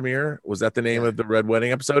Castamere, was that the name of the Red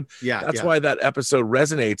Wedding episode? Yeah. That's why that episode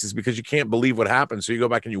resonates, is because you can't believe what happened. So you go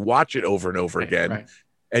back and you watch it over and over again,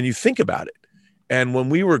 and you think about it. And when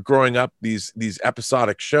we were growing up, these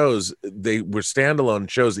episodic shows, they were standalone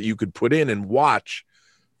shows that you could put in and watch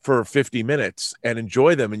for 50 minutes and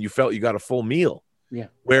enjoy them, and you felt you got a full meal. Yeah.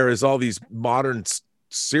 Whereas all these modern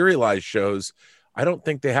serialized shows, I don't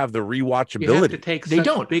think they have the rewatchability. You have to take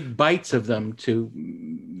big bites of them to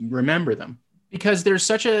remember them. Because there's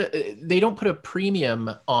they don't put a premium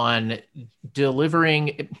on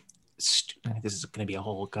delivering. This is going to be a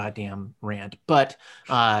whole goddamn rant, but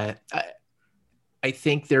I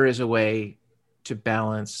think there is a way to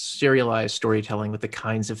balance serialized storytelling with the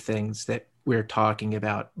kinds of things that we're talking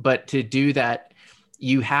about. But to do that,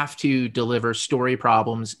 you have to deliver story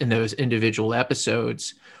problems in those individual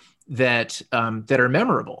episodes that are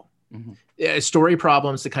memorable. Mm-hmm. Story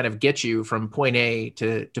problems that kind of get you from point A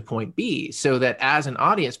to point B, so that as an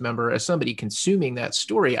audience member, as somebody consuming that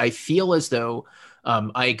story, I feel as though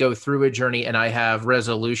I go through a journey and I have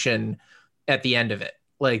resolution at the end of it.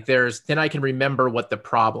 Like then I can remember what the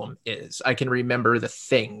problem is. I can remember the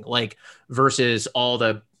thing, like versus all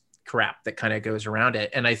the crap that kind of goes around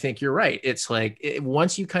it. And I think you're right. It's like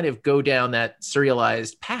once you kind of go down that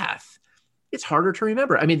serialized path, it's harder to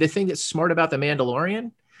remember. I mean, the thing that's smart about The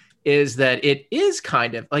Mandalorian is that it is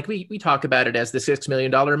kind of like we talk about it as the $6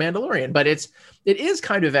 million Mandalorian, but it is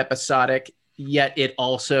kind of episodic, yet it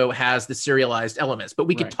also has the serialized elements. But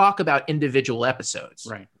we could talk about individual episodes.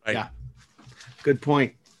 Right. Yeah. Good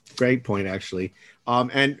point. Great point, actually.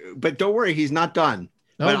 But don't worry, he's not done.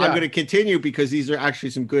 But I'm going to continue because these are actually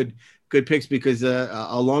some good picks because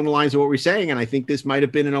along the lines of what we're saying, and I think this might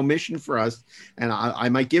have been an omission for us, and I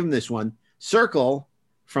might give him this one. Circle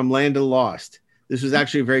from Land of the Lost. This was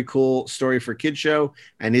actually a very cool story for a kid show,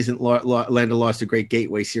 and isn't Land of the Lost a great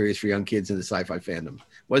gateway series for young kids in the sci-fi fandom?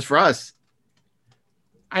 Was for us.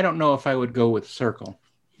 I don't know if I would go with Circle.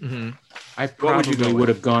 Mm-hmm. I probably would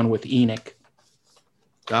have gone with Enoch.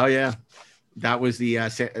 Oh yeah, that was the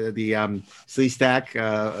Sleestack,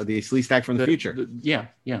 the Sleestack from the future. Yeah.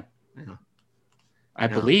 I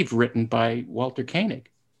believe written by Walter Koenig.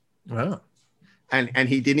 Wow, and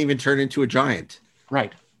he didn't even turn into a giant.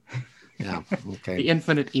 Right. Yeah. Okay. The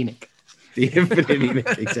Infinite Enoch. The Infinite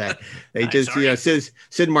Enoch. Exactly. They Sid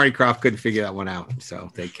and Marty Krofft couldn't figure that one out,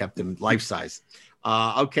 so they kept him life size.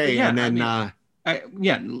 Okay, and then.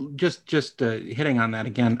 Just hitting on that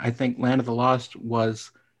again, I think Land of the Lost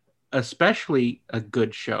was especially a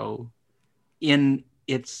good show in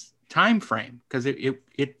its time frame because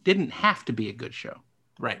it didn't have to be a good show.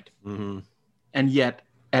 Right. Mm-hmm. And yet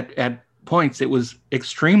at points it was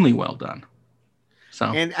extremely well done. So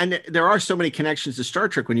and there are so many connections to Star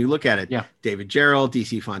Trek when you look at it. Yeah. David Gerrold,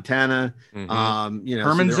 DC Fontana,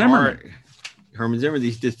 Herman Zimmerman. Herman Zimmerman,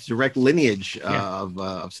 this direct lineage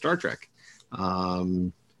of Star Trek,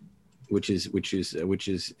 which is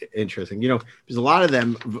interesting. You know, there's a lot of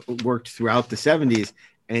them worked throughout the 70s,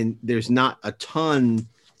 and there's not a ton,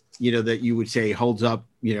 that you would say holds up,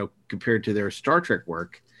 compared to their Star Trek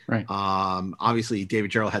work. Right. Obviously,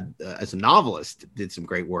 David Gerrold had, as a novelist, did some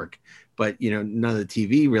great work, but none of the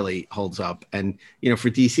TV really holds up. And for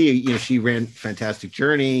DC, she ran Fantastic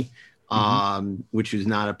Journey. Which was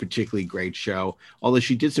not a particularly great show, although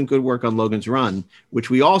she did some good work on Logan's Run, which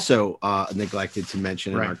we also neglected to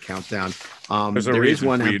mention in our countdown. There is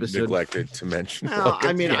one episode neglected to mention.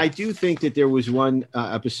 I do think that there was one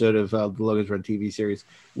episode of the Logan's Run TV series,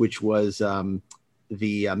 which was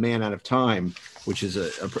the Man Out of Time, which is a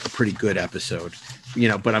pretty good episode,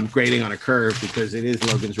 but I'm grading on a curve because it is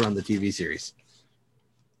Logan's Run, the TV series.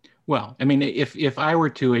 Well, I mean, if I were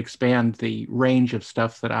to expand the range of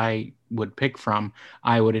stuff that I would pick from,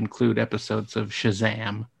 I would include episodes of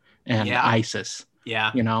Shazam and ISIS.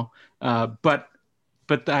 Yeah. But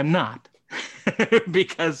I'm not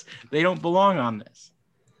because they don't belong on this.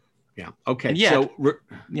 Yeah. Okay. And yet,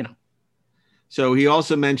 So he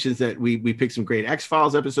also mentions that we picked some great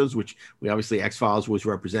X-Files episodes, which we obviously X-Files was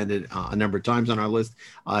represented a number of times on our list.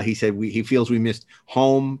 He said he feels we missed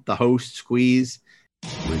Home, The Host, Squeeze.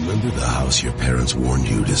 Remember the house your parents warned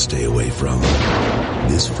you to stay away from?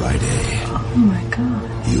 This Friday. Oh my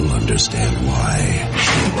God. You'll understand why.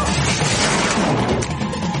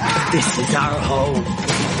 This is our home.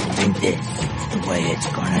 And this is the way it's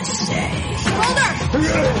gonna stay.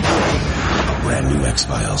 A brand new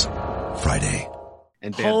X-Files. Friday.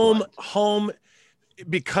 And Home,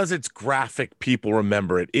 because it's graphic, people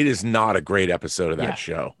remember it. It is not a great episode of that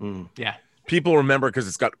show. Mm. Yeah. People remember because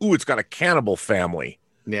it's got a cannibal family.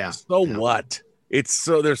 Yeah. So what?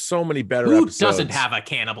 There's so many better Who episodes. doesn't have a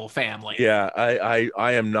cannibal family? Yeah,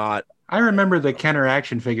 I am not. I remember the Kenner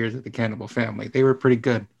action figures at the Cannibal Family. They were pretty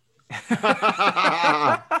good. They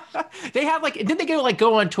have didn't they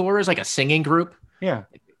go on tour as a singing group? Yeah.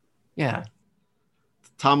 Yeah.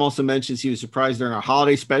 Tom also mentions he was surprised during our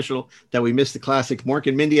holiday special that we missed the classic Mork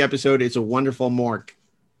and Mindy episode. It's a wonderful Mork.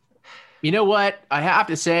 You know what? I have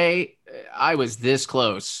to say, I was this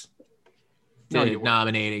close to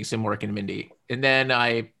nominating some Mork and Mindy. And then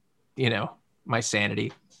my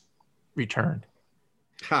sanity returned.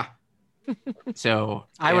 Ha. So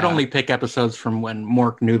I would only pick episodes from when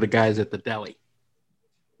Mork knew the guys at the deli.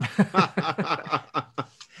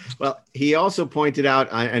 Well, he also pointed out,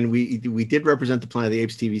 and we did represent the Planet of the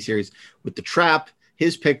Apes TV series with The Trap.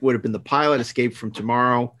 His pick would have been the pilot, Escape from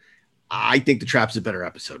Tomorrow. I think The Trap's a better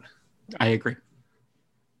episode. I agree.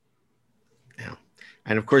 Yeah,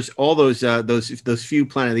 and of course, all those few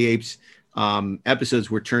Planet of the Apes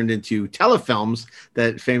episodes were turned into telefilms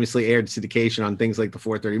that famously aired syndication on things like the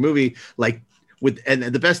 4:30 movie, like and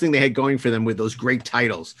the best thing they had going for them with those great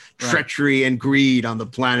titles, Treachery and Greed on the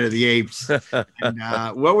Planet of the Apes.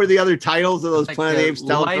 And, what were the other titles of those Planet of the Apes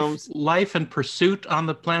telefilms? Life and Pursuit on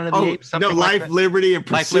the Planet of the Apes. No, Life, Liberty, and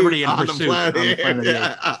Pursuit. Life, Liberty, and on Pursuit the Planet on the Planet of the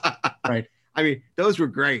Apes. Right. I mean, those were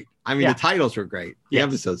great. I mean, the titles were great. The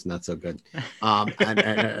episodes not so good.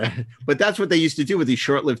 But that's what they used to do with these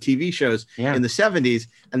short-lived TV shows in the 70s,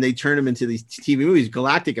 and they turned them into these TV movies.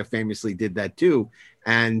 Galactica famously did that too,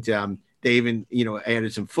 and they even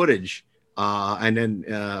added some footage and then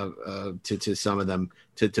to some of them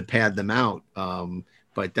to pad them out.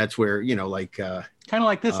 But that's where kind of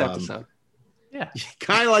like this episode. Yeah,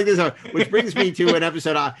 kind of like this, which brings me to an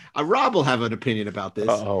episode. Rob will have an opinion about this.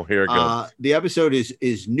 Oh, here it goes. The episode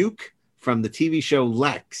is Nuke from the TV show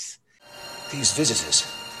Lex. These visitors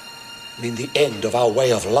mean the end of our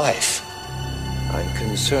way of life. I'm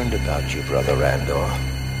concerned about you, Brother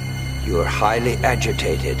Randor. You're highly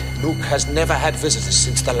agitated. Nuke has never had visitors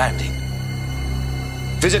since the landing.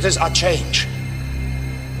 Visitors are change.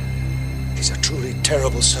 These are truly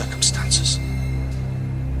terrible circumstances.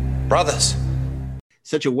 Brothers.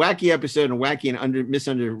 Such a wacky episode, and wacky and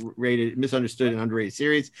misunderstood and underrated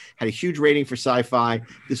series. Had a huge rating for Sci-Fi.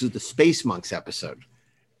 This was the Space Monks episode.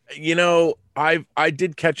 I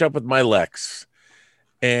did catch up with my Lex,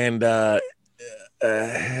 and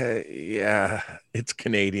it's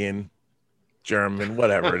Canadian, German,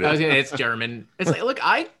 whatever it is. It's German. It's like, look,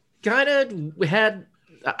 I kind of had.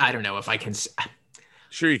 I don't know if I can.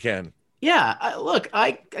 Sure, you can. Yeah,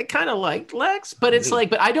 I kind of liked Lex, but it's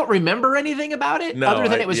like, but I don't remember anything about it other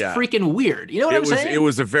than it was freaking weird. You know what I'm saying? It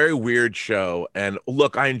was a very weird show, and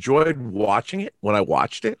look, I enjoyed watching it when I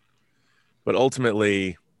watched it, but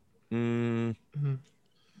ultimately, it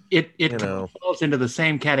falls into the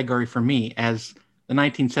same category for me as the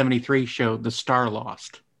 1973 show The Star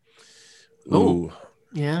Lost. Ooh,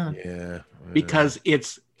 yeah, because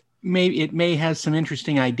it may has some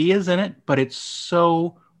interesting ideas in it, but it's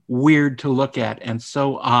so weird to look at and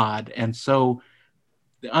so odd and so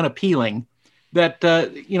unappealing that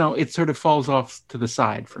it sort of falls off to the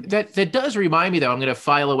side for me. That does remind me, though, I'm going to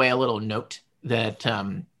file away a little note that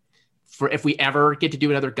for if we ever get to do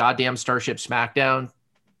another goddamn Starship Smackdown,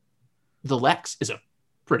 the Lex is a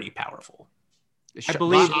pretty powerful show. I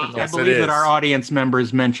believe that our audience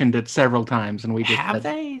members mentioned it several times, and we just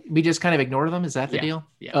we just kind of ignore them. Is that the deal?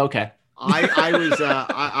 Yeah. Okay. I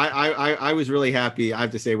was really happy, I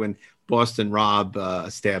have to say, when Boston Rob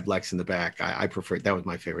stabbed Lex in the back. I preferred that. Was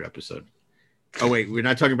my favorite episode. Oh wait, we're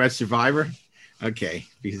not talking about Survivor? Okay,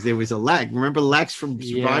 because there was a Lex. Remember Lex from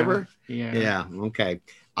Survivor? Yeah. Okay.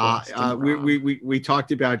 We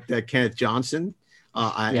talked about Kenneth Johnson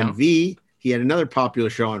and V. He had another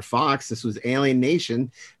popular show on Fox. This was Alien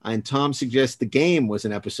Nation, and Tom suggests The Game was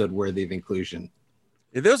an episode worthy of inclusion.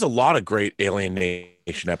 There's a lot of great Alien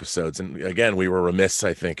Nation episodes, and again, we were remiss,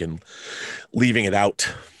 I think, in leaving it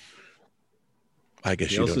out. I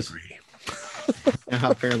guess you don't agree.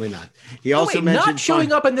 Apparently not. He also mentioned not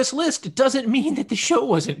showing up on this list doesn't mean that the show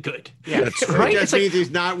wasn't good. Yeah, that's right. It just means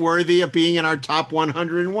he's not worthy of being in our top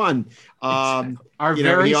 101. Our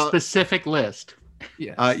very specific list.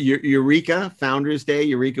 Yes. Eureka, Founders Day.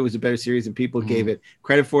 Eureka was a better series than people gave it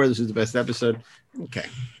credit for. This was the best episode. Okay,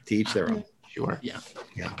 to each their own. Sure. Yeah.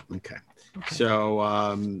 Okay.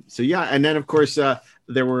 So yeah, and then of course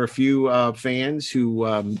there were a few fans who,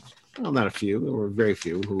 well, not a few, there were very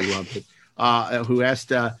few who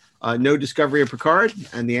asked no Discovery of Picard,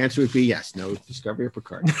 and the answer would be yes, no Discovery of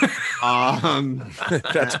Picard.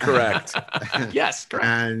 That's correct. Yes, correct.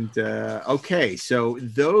 And okay, so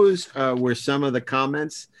those were some of the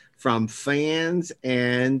comments from fans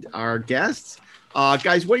and our guests.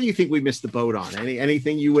 Guys, what do you think we missed the boat on?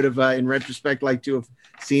 Anything you would have, in retrospect, like to have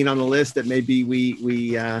seen on the list that maybe we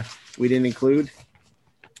didn't include?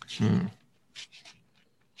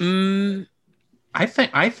 I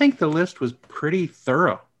think the list was pretty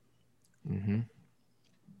thorough. Mm-hmm.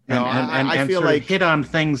 And I feel sort like of hit on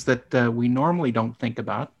things that we normally don't think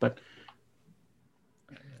about, but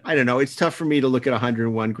I don't know. It's tough for me to look at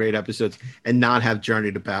 101 great episodes and not have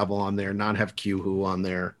Journey to Babel on there, not have Q-Who on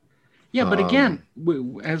there. Yeah, but again,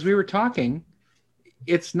 as we were talking,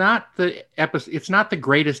 it's not the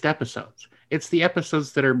greatest episodes. It's the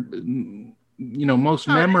episodes that are, most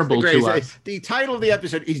memorable to us. The title of the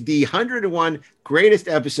episode is the 101 greatest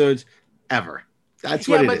episodes ever. That's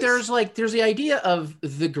what it is. Yeah, but there's the idea of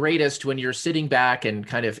the greatest when you're sitting back and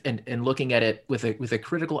kind of and looking at it with a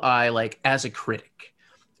critical eye, like as a critic,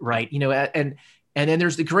 right? And then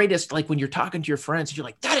there's the greatest, like when you're talking to your friends, you're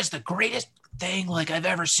like, that is the greatest thing like I've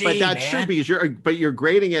ever seen. But that's true because you're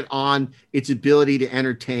grading it on its ability to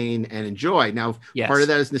entertain and enjoy. Now, if part of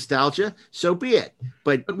that is nostalgia, so be it.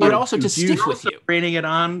 But also to stick with you. Grading it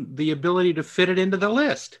on the ability to fit it into the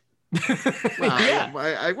list.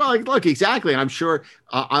 Well, look, exactly. I'm sure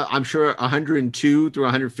 102 through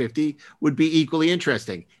 150 would be equally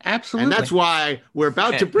interesting. Absolutely. And that's why we're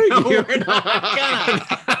about to bring you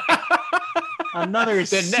another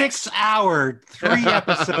 6-hour,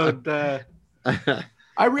 3-episode.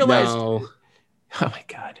 I realized. No. Oh my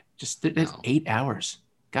God! Just 8 hours,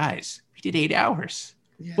 guys. We did 8 hours.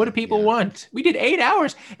 Yeah, what do people want? We did 8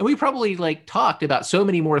 hours, and we probably talked about so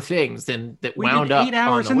many more things than that we wound did up. 8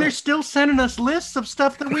 hours, and they're still sending us lists of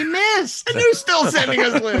stuff that we missed. And they're still sending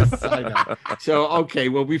us lists. I know. So okay,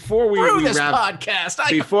 well before we this wrap podcast,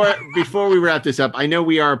 before we wrap this up, I know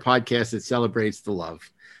we are a podcast that celebrates the love,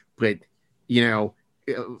 but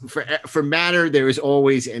for matter there is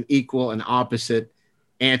always an equal and opposite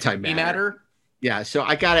anti-matter. Matter. Yeah. So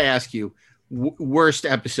I got to ask you, worst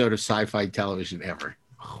episode of sci-fi television ever.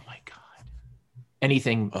 Oh my God.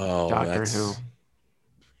 Anything Doctor Who.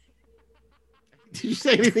 Did you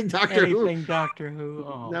say anything Doctor Who? Anything Doctor Who.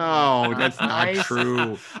 Oh, no, that's not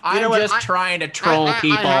true. I'm just trying to troll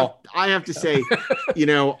people. I have to say,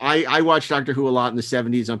 I watched Doctor Who a lot in the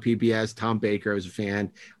 70s on PBS. Tom Baker, I was a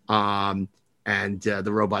fan. And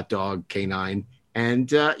the robot dog K9.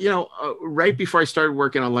 And, right before I started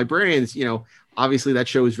working on Librarians, obviously that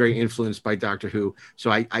show was very influenced by Doctor Who.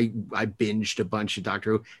 So I binged a bunch of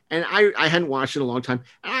Doctor Who, and I hadn't watched it in a long time.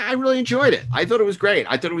 And I really enjoyed it. I thought it was great.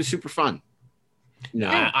 I thought it was super fun. No,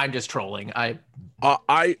 I'm just trolling. I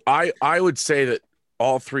would say that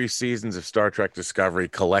all 3 seasons of Star Trek Discovery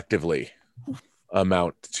collectively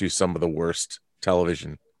amount to some of the worst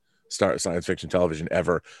science fiction television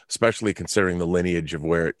ever, especially considering the lineage of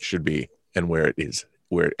where it should be and where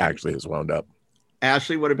it actually has wound up.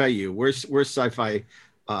 Ashley, what about you? Where's sci-fi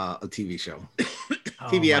TV show?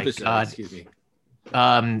 TV episode, God. Excuse me.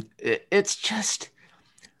 It's just,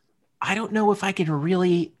 I don't know if I can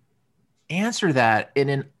really answer that in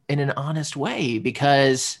an honest way,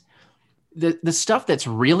 because the stuff that's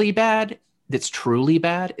really bad, that's truly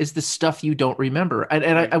bad, is the stuff you don't remember.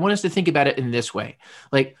 And I want us to think about it in this way.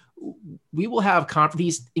 We will have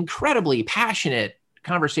these incredibly passionate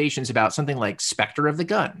conversations about something like Spectre of the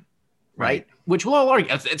Gun, right? Which we'll all argue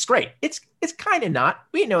it's great. It's kind of not.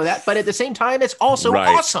 We know that, but at the same time, it's also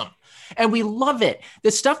awesome, and we love it.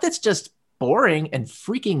 The stuff that's just boring and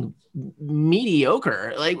freaking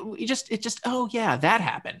mediocre, oh yeah, that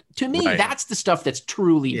happened. To me, that's the stuff that's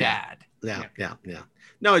truly bad. Yeah.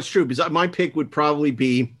 No, it's true, because my pick would probably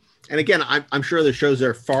be, and again, I'm sure the shows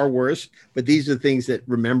are far worse, but these are the things that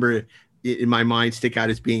in my mind stick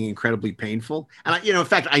out as being incredibly painful. And in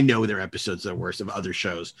fact, I know there are episodes that are worse of other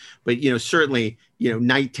shows, but certainly,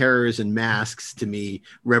 Night Terrors and Masks to me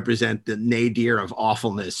represent the nadir of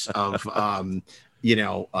awfulness of of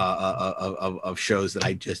shows that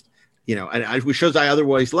I just, and shows I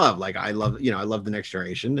otherwise love. I love The Next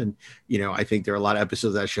Generation, and I think there are a lot of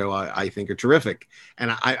episodes of that show I think are terrific,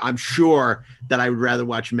 and I'm sure that I would rather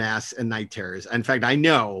watch Mass and Night Terrors. In fact, I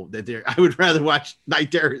know that I would rather watch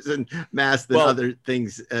Night Terrors and Mass than other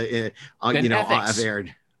things I've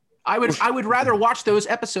aired. I would rather watch those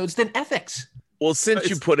episodes than Ethics. Well, since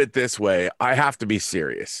you put it this way, I have to be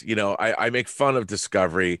serious. I make fun of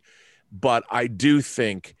Discovery, but I do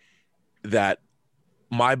think that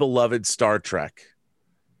my beloved Star Trek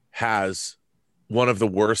has one of the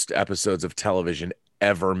worst episodes of television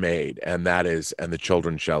ever made, and that is "And the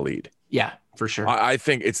Children Shall Lead." Yeah, for sure. I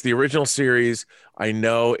think it's the original series. I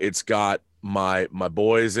know it's got my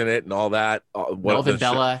boys in it and all that. Melvin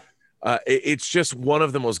Bella. It's just one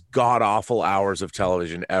of the most god-awful hours of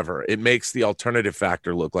television ever. It makes the Alternative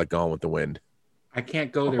Factor look like Gone with the Wind. I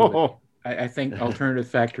can't go there with it. I think Alternative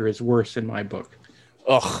Factor is worse in my book.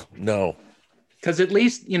 Ugh, no. Because at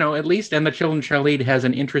least And the Children Shall Lead has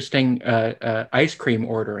an interesting ice cream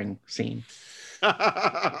ordering scene. It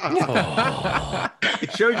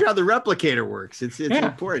shows you how the replicator works. It's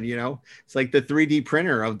important, It's like the 3D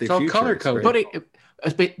printer of the future. It's all color coded.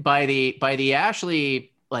 But by the Ashley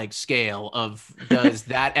scale of does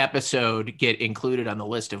that episode get included on the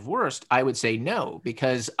list of worst, I would say no,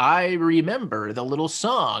 because I remember the little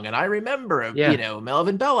song and I remember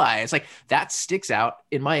Melvin Bella. It's like that sticks out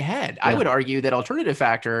in my head. I would argue that Alternative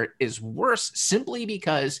Factor is worse simply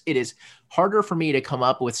because it is harder for me to come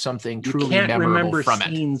up with something truly memorable from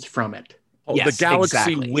scenes from it. Oh, yes, the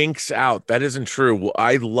galaxy winks out. That isn't true. Well,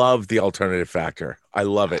 I love the Alternative Factor. I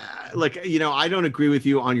love it. I don't agree with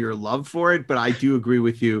you on your love for it, but I do agree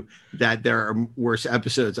with you that there are worse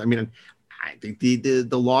episodes. I mean, I think the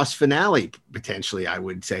Lost finale potentially, I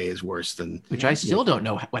would say, is worse than. Which I still don't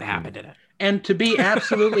know what happened in it. And to be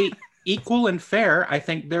absolutely equal and fair, I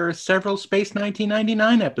think there are several Space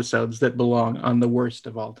 1999 episodes that belong on the worst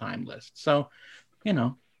of all time list. So,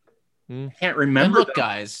 can't remember. And look,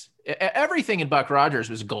 guys, everything in Buck Rogers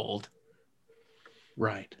was gold.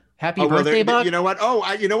 Right. Happy birthday, Buck. You know what?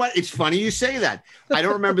 You know what? It's funny you say that. I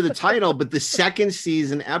don't remember the title, but the second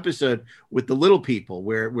season episode with the little people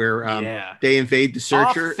where they invade the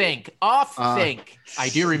Searcher. Off think. I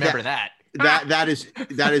do remember that. That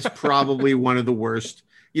is probably one of the worst.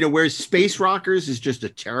 Whereas Space Rockers is just a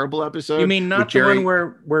terrible episode. You mean not the one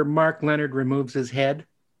where Mark Leonard removes his head?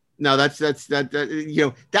 No, that's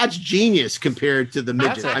genius compared to the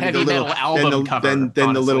midget. That's a heavy metal album cover.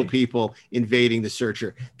 Then the little people invading the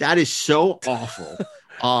Searcher. That is so awful.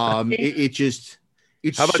 It's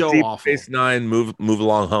How about so Deep awful. Space Nine, move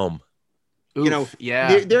along home. Oof,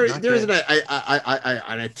 there's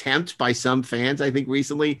an attempt by some fans, I think,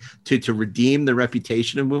 recently to redeem the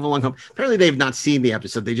reputation of Move Along Home. Apparently, they've not seen the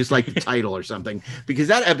episode; they just like the title or something, because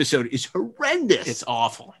that episode is horrendous. It's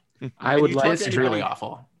awful. It's really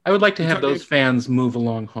awful. I would like to have those fans move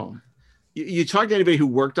along home. You talk to anybody who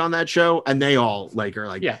worked on that show, and they all are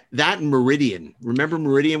like that and Meridian. Remember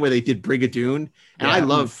Meridian, where they did Brigadoon? And I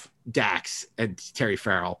love Dax and Terry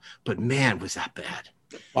Farrell, but man, was that bad.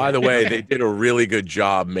 By the way, they did a really good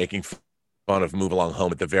job making fun of Move Along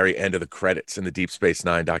Home at the very end of the credits in the Deep Space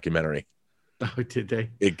Nine documentary. Oh, did they?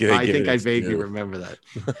 I think I vaguely remember that.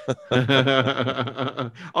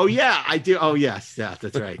 Oh yeah, I do. Oh yes, yeah,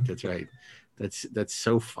 that's right. That's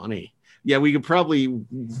so funny. Yeah, we could probably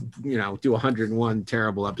do 101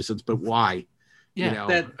 terrible episodes, but why?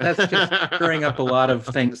 Yeah, that's just stirring up a lot of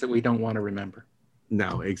things that we don't want to remember.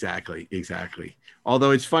 No, exactly.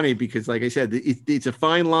 Although it's funny because, like I said, it's a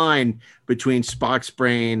fine line between Spock's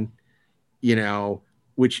brain,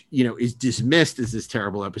 which is dismissed as this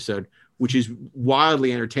terrible episode, which is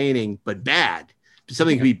wildly entertaining but bad.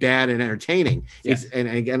 Something can be bad and entertaining. Yeah. And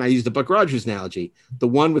again, I use the Buck Rogers analogy. The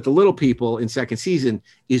one with the little people in second season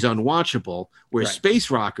is unwatchable, whereas Space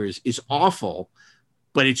Rockers is awful,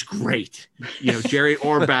 but it's great. Jerry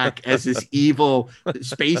Orbach as this evil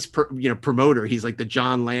space promoter. He's like the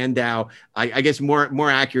John Landau. I guess more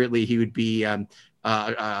accurately, he would be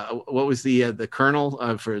what was the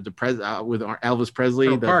colonel for the with Elvis Presley?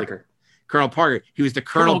 Colonel Parker. Colonel Parker. He was the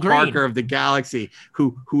Colonel Parker Green of the galaxy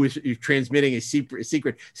who was transmitting a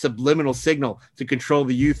secret subliminal signal to control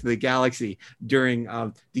the youth of the galaxy during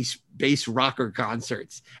these space rocker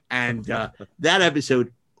concerts. And that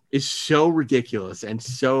episode is so ridiculous, and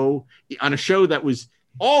so on a show that was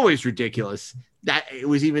always ridiculous, that it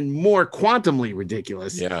was even more quantumly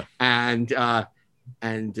ridiculous. Yeah. And yeah.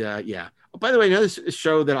 Oh, by the way, another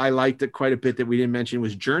show that I liked quite a bit that we didn't mention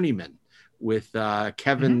was Journeyman with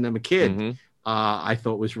Kevin McKidd. Mm-hmm. I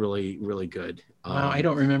thought was really, really good. Wow, I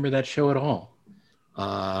don't remember that show at all.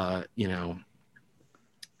 And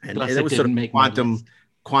it was sort of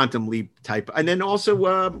quantum leap type. And then also,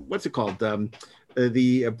 what's it called?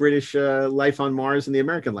 The British Life on Mars and the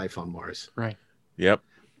American Life on Mars. Right. Yep.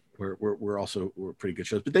 We're pretty good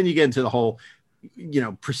shows. But then you get into the whole,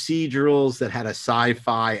 procedurals that had a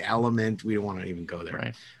sci-fi element. We don't want to even go there.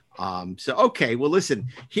 Right. So, okay. Well, listen,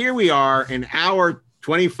 here we are in hour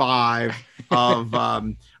 25 of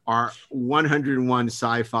our 101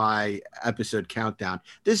 sci-fi episode countdown.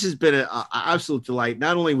 This has been an absolute delight.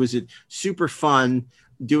 Not only was it super fun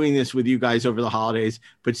doing this with you guys over the holidays,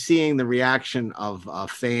 but seeing the reaction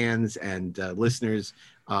of fans and listeners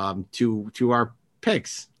to our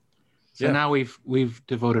picks. So now we've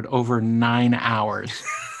devoted over 9 hours.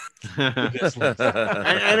 and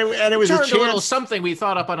it was turned a little something we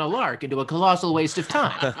thought up on a lark into a colossal waste of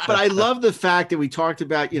time. But I love the fact that we talked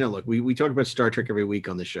about, look, we talk about Star Trek every week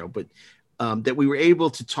on the show, but that we were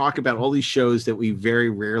able to talk about all these shows that we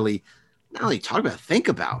very rarely not only talk about, think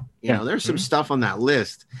about. There's some stuff on that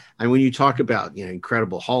list. And when you talk about,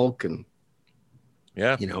 Incredible Hulk and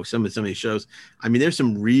some of these shows, I mean, there's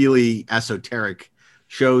some really esoteric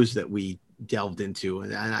shows that we delved into.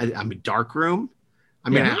 And I mean, Dark Room. I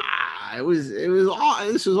mean,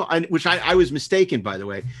 which I was mistaken, by the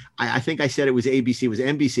way. I think I said it was ABC, it was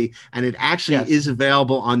NBC, and it actually is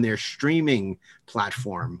available on their streaming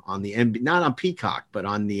platform on the not on Peacock, but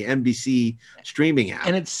on the NBC streaming app.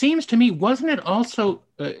 And it seems to me, wasn't it also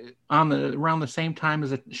around the same time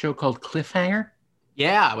as a show called Cliffhanger?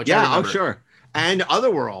 Yeah, I remember. Oh sure, and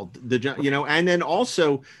Otherworld, and then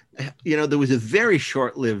also, there was a very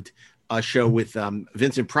short-lived show with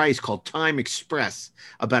Vincent Price called Time Express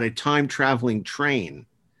about a time-traveling train.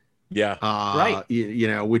 Yeah, right.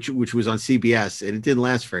 Which was on CBS, and it didn't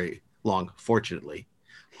last very long, fortunately.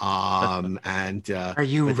 And are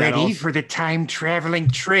you ready for the time traveling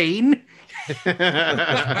train?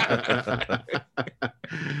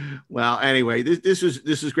 Well, anyway, this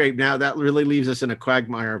was great. Now that really leaves us in a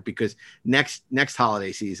quagmire because next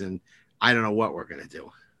holiday season, I don't know what we're going to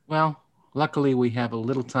do. Well, luckily we have a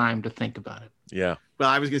little time to think about it. Yeah. Well,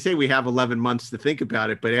 I was going to say we have 11 months to think about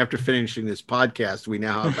it, but after finishing this podcast, we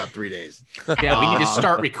now have about 3 days. Yeah, we need to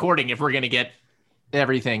start recording if we're going to get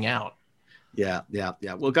everything out. Yeah.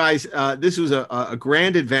 Well, guys, this was a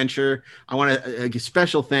grand adventure. I want to give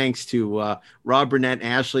special thanks to Rob, Burnett, and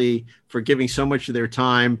Ashley for giving so much of their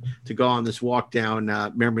time to go on this walk down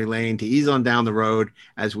memory lane, to ease on down the road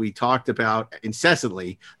as we talked about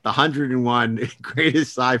incessantly the 101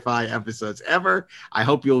 greatest sci-fi episodes ever. I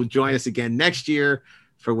hope you'll join us again next year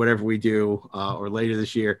for whatever we do or later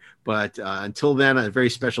this year. But until then, a very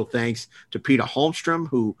special thanks to Peter Holmstrom,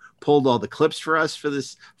 who pulled all the clips for us for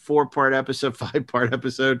this 5-part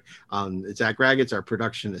episode. Zach Raggett's our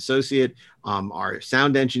production associate, our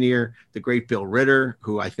sound engineer, the great Bill Ritter,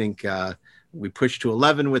 who I think we pushed to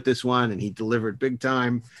 11 with this one, and he delivered big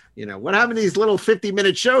time. You know, what happened to these little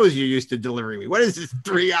 50-minute shows you used to delivering me? What is this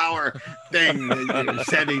 3-hour thing that you're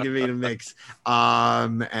sending to me to mix?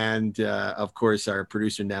 And of course, our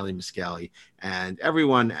producer, Natalie Miscali, and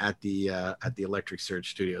everyone at the Electric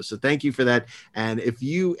Surge Studio. So thank you for that. And if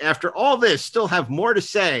you, after all this, still have more to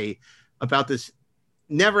say about this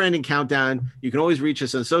never-ending countdown, you can always reach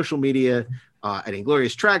us on social media at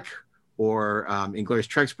Inglorious Trek, or Inglorious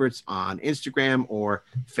Trexperts on Instagram or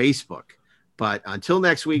Facebook. But until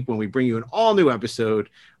next week, when we bring you an all-new episode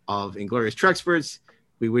of Inglorious Trexperts,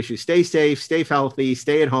 we wish you stay safe, stay healthy,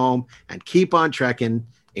 stay at home, and keep on trekking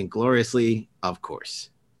ingloriously, of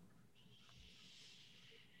course.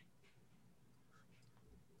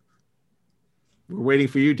 We're waiting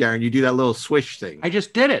for you, Darren. You do that little swish thing. I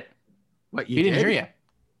just did it. What, we didn't hear you.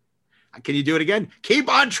 Can you do it again? Keep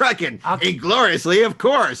on trekking ingloriously, of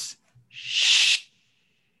course. Shh.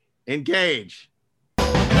 Engage.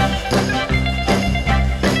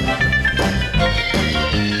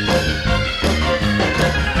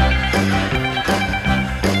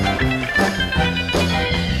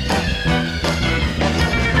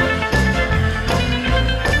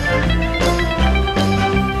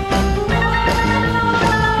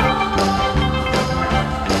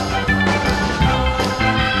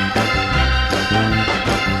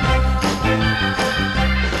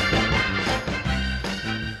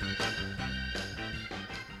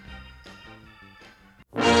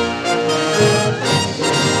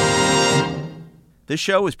 This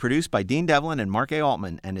show was produced by Dean Devlin and Mark A.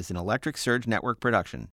 Altman and is an Electric Surge Network production.